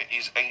 where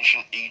is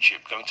ancient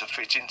Egypt going to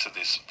fit into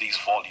these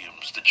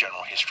volumes, the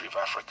General History of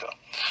Africa?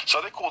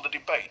 So they called a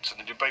debate, and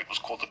the debate was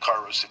called the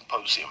Cairo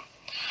Symposium.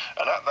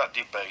 And at that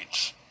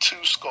debate,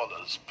 2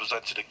 scholars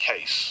presented a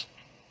case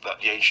that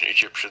the ancient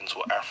Egyptians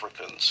were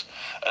Africans,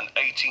 and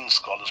 18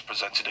 scholars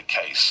presented a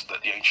case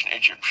that the ancient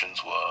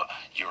Egyptians were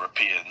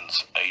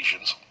Europeans,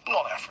 Asians,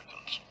 not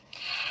Africans.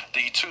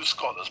 The 2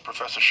 scholars,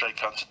 Professor Sheikh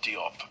Anta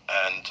Diop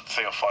and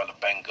Theophile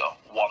Benga,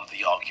 won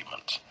the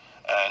argument.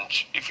 And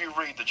if you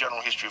read the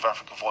General History of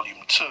Africa Volume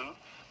 2,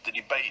 the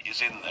debate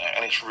is in there,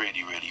 and it's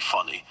really, really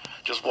funny.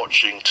 Just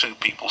watching 2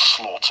 people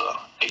slaughter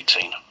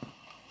 18.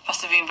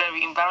 Must have been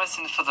very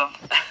embarrassing for them.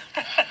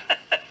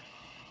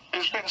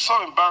 It's been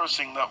so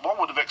embarrassing that one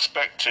would have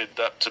expected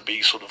that to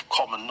be sort of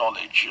common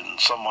knowledge and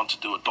someone to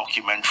do a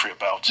documentary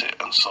about it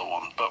and so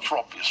on. But for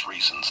obvious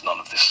reasons, none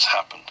of this has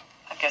happened.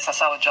 I guess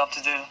that's our job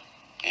to do.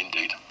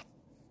 Indeed.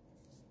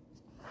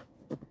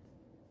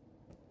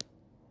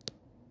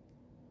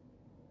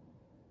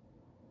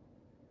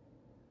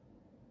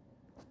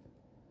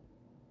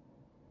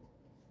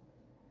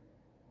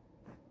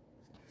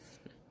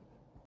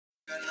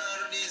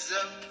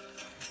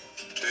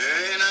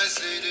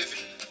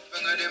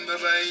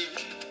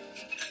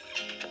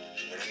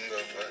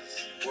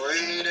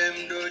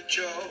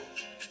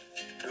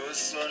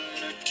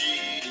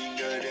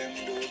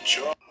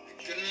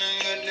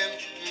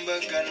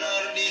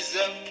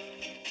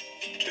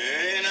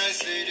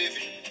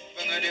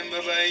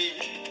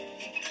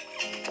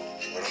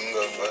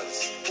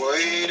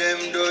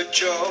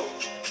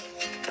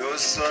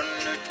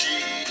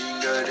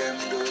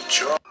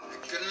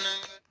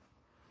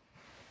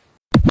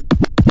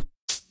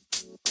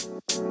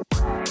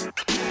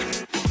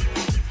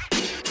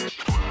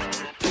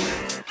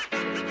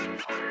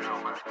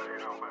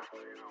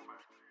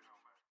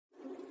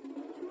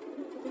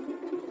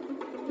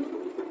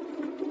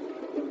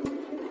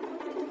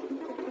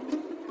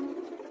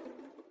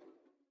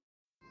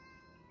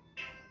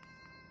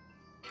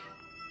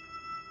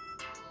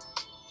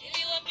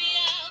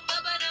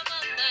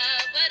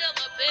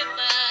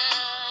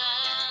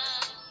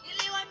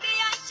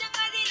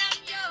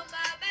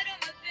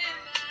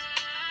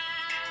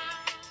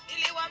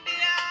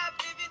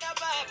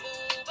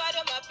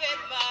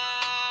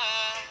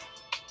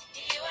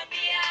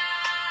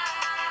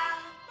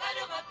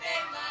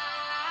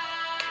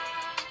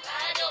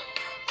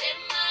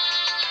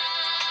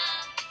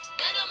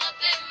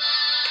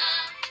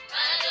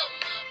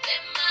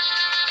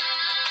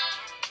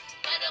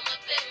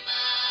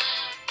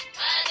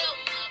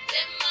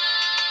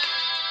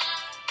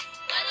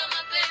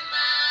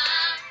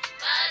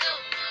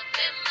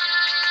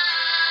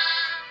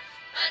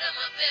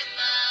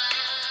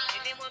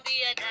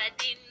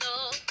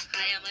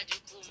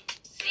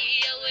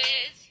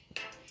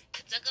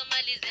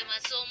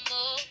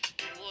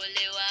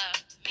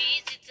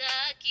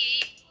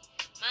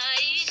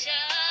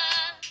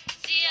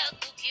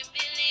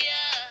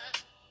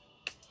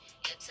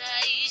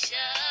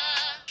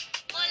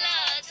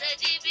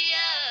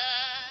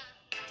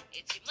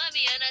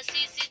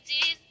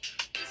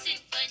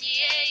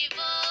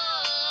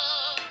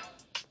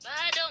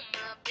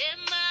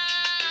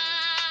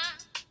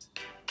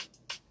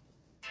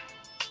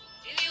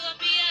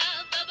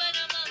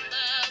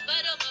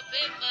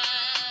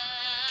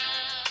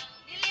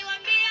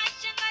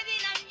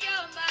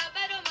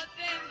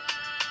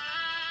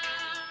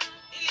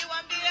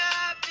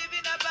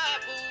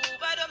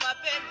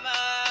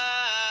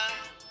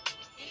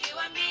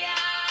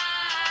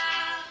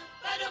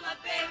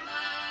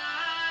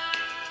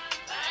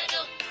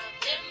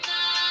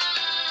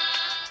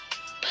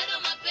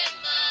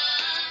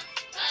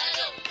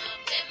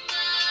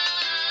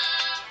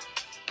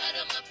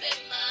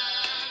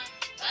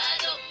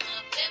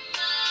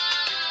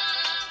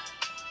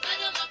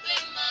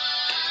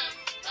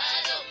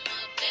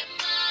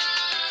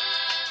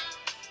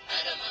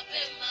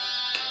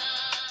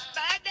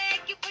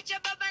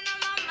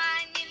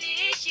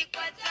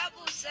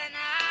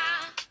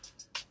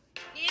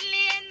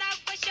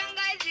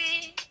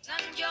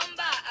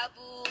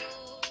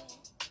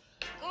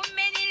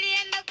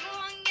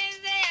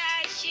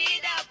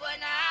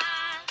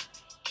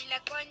 ila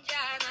kwa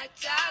njaa na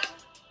tabu.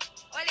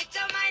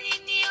 Walitamani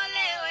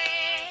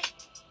niolewe,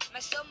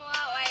 masomo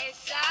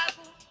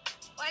hawahesabu.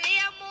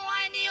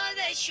 Waliamua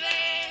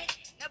niozeshwe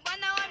na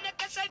bwana wa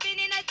miaka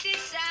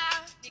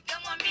 79.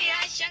 Nikamwambia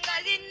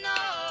shangazi no,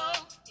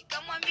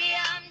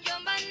 nikamwambia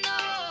mjomba no,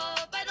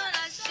 bado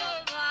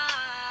nasoma.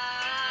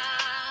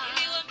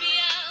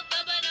 Niliwaambia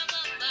baba na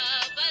mama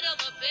bado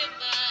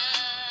mapema.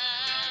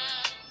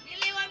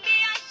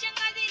 Niliwaambia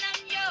shangazi na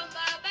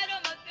mjomba bado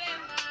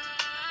mapema.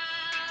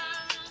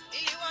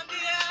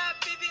 Niliwaambia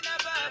bibi na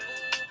babu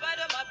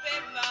bado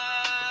mapema.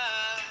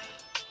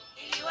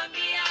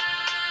 Niliwaambia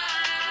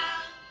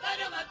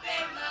bado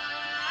mapema.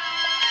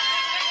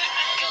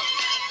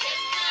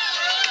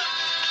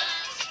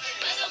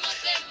 Bado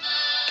mapema.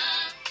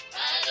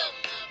 Bado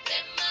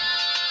mapema.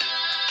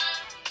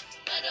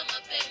 Bado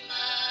mapema.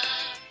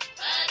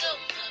 Bado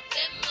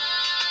mapema.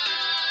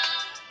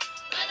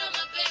 Bado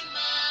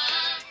mapema.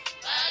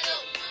 Bado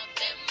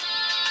mapema.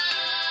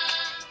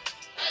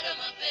 Bado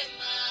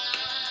mapema.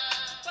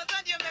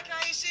 Kwanza ndio miaka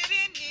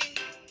 20.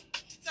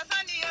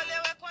 Sasa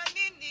niolewe kwa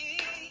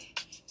nini?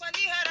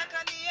 Kwani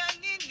haraka ni ya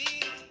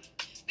nini?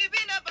 Bibi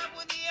na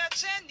babu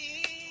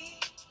niacheni.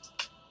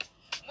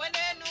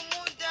 Mwenenu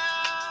muda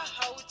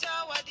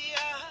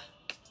hautawadia.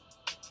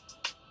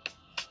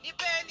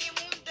 Nipeni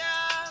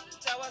muda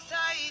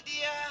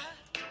mtawasaidia.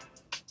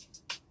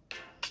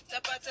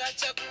 Tapata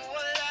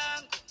chaguo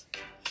langu,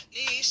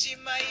 niishi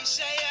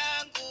maisha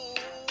yangu.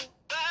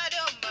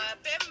 Bado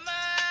mapema.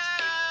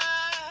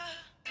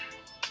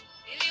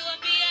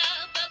 Niliwaambia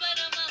baba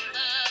na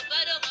mama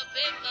bado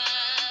mapema.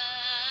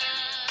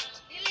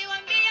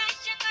 Niliwaambia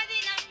shangazi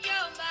na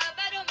mjomba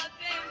bado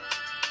mapema.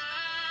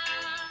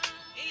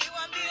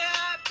 Niliwaambia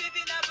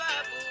bibi na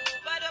babu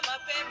bado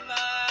mapema.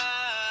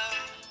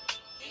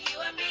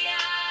 Niliwaambia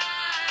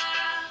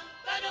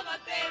bado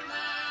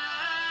mapema.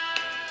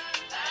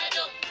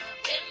 Bado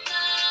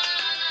mapema.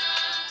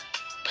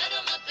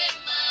 Bado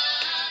mapema.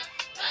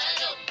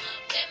 Bado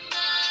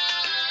mapema.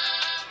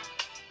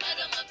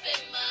 Bado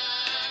mapema.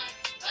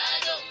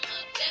 Bado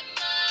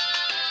mapema.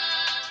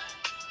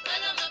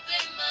 Bado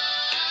mapema.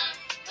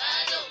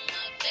 Bado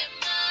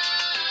mapema.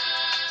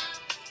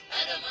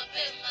 Bado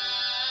mapema.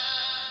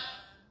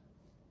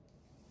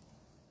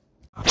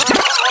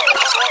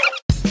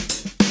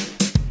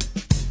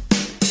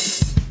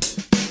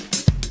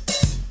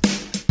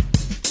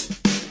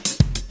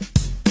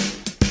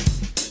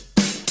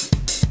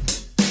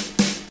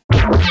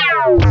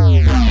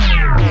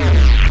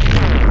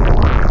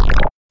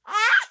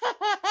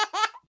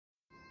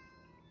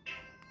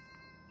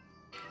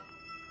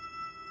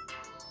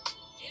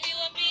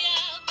 Niliwaambia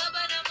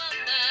baba na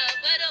mama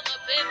bado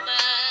mapema.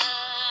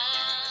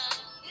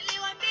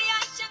 Niliwaambia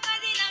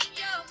shangazi na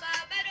mjomba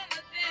bado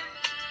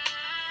mapema.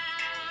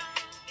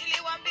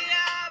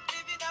 Niliwaambia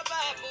bibi na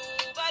babu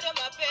bado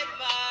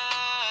mapema.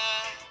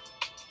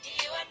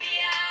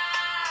 Niliwaambia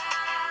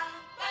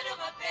bado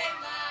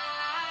mapema.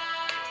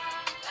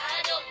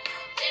 Bado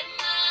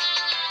mapema.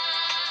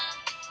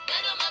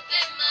 Bado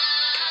mapema.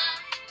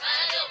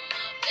 Bado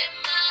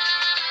mapema.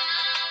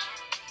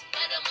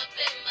 Bado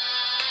mapema.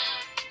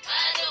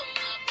 Bado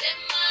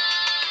mapema.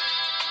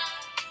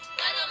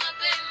 Bado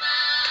mapema.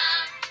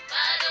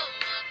 Bado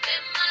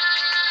mapema.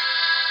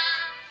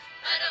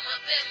 Bado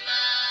mapema.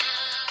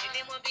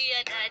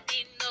 Nilimwambia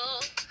dadi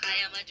no,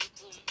 haya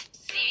majukumu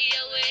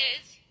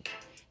siyawezi.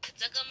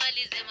 Nataka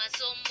malize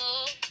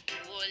masomo,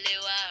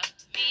 kuolewa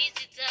mi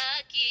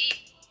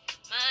sitaki.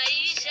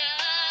 Maisha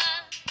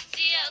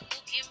si ya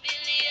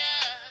kukimbilia,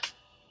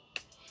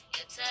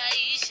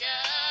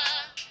 yataisha,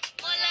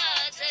 Mola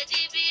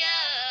atajibia.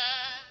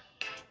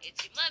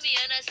 Eti mami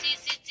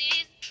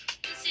anasisitiza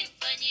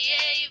msimfanyie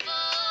hivyo.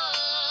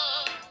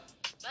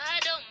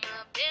 Bado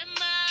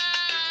mapema.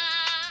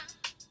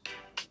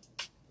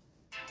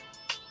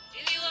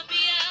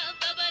 Niliwaambia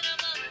baba na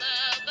mama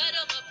bado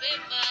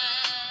mapema.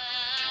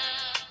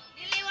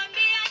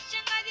 Niliwaambia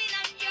shangazi na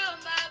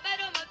mjomba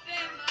bado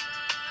mapema.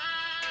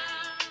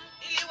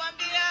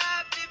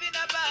 Niliwaambia bibi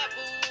na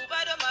babu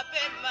bado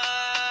mapema.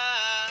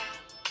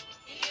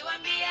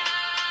 Niliwaambia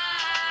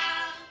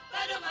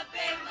bado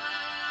mapema.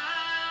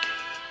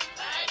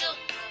 Bado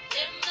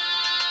mapema.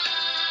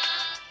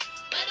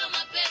 Bado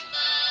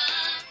mapema.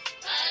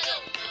 Bado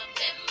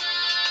mapema.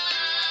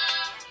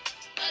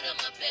 Bado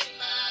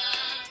mapema.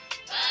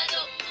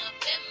 Bado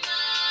mapema.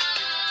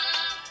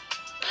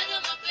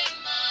 Bado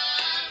mapema.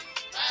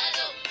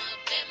 Bado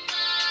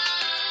mapema.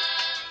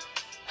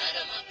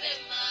 Bado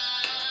mapema.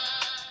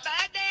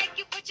 Baada ya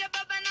kifo cha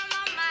baba na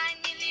mama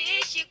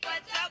niliishi kwa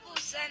tabu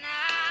sana.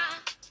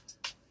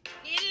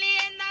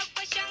 Nilienda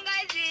kwa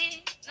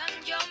shangazi na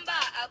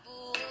mjomba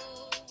Abu.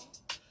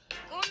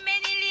 Kumbe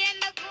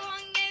nilienda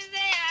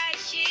kuongezea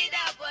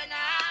shida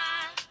bwana,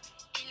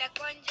 ila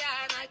kwa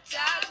njaa na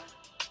tabu.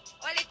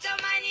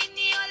 Walitamani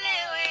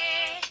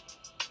niolewe,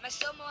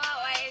 masomo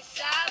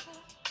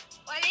hawahesabu.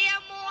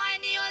 Waliamua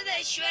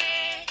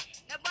niozeshwe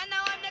na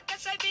bwana wa miaka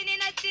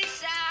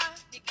 79.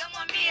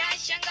 Nikamwambia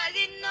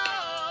shangazi no,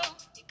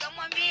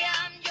 nikamwambia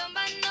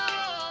mjomba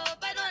no,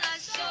 bado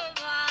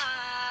nasoma.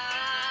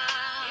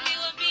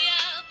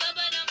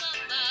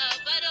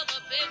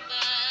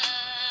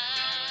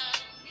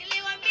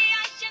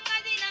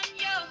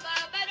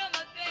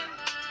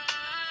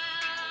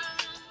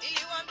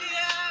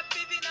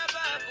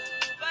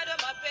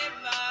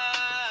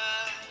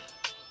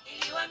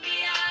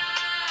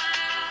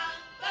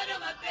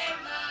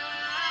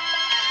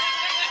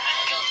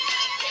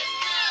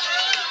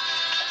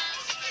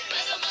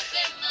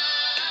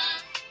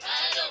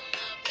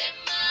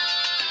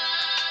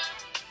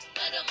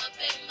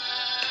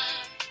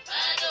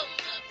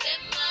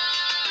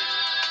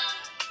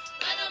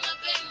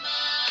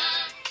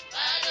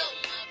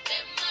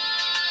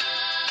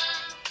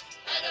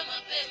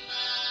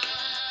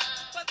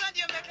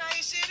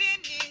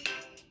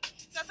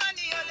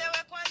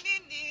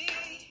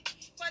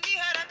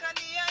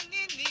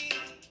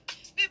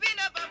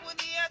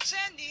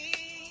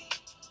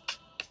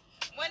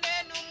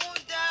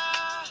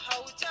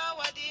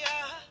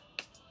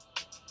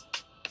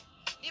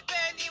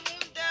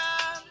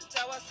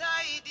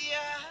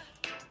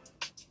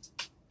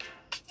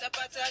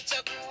 nimepata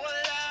chaguo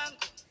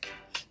langu,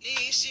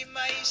 niishi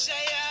maisha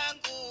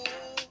yangu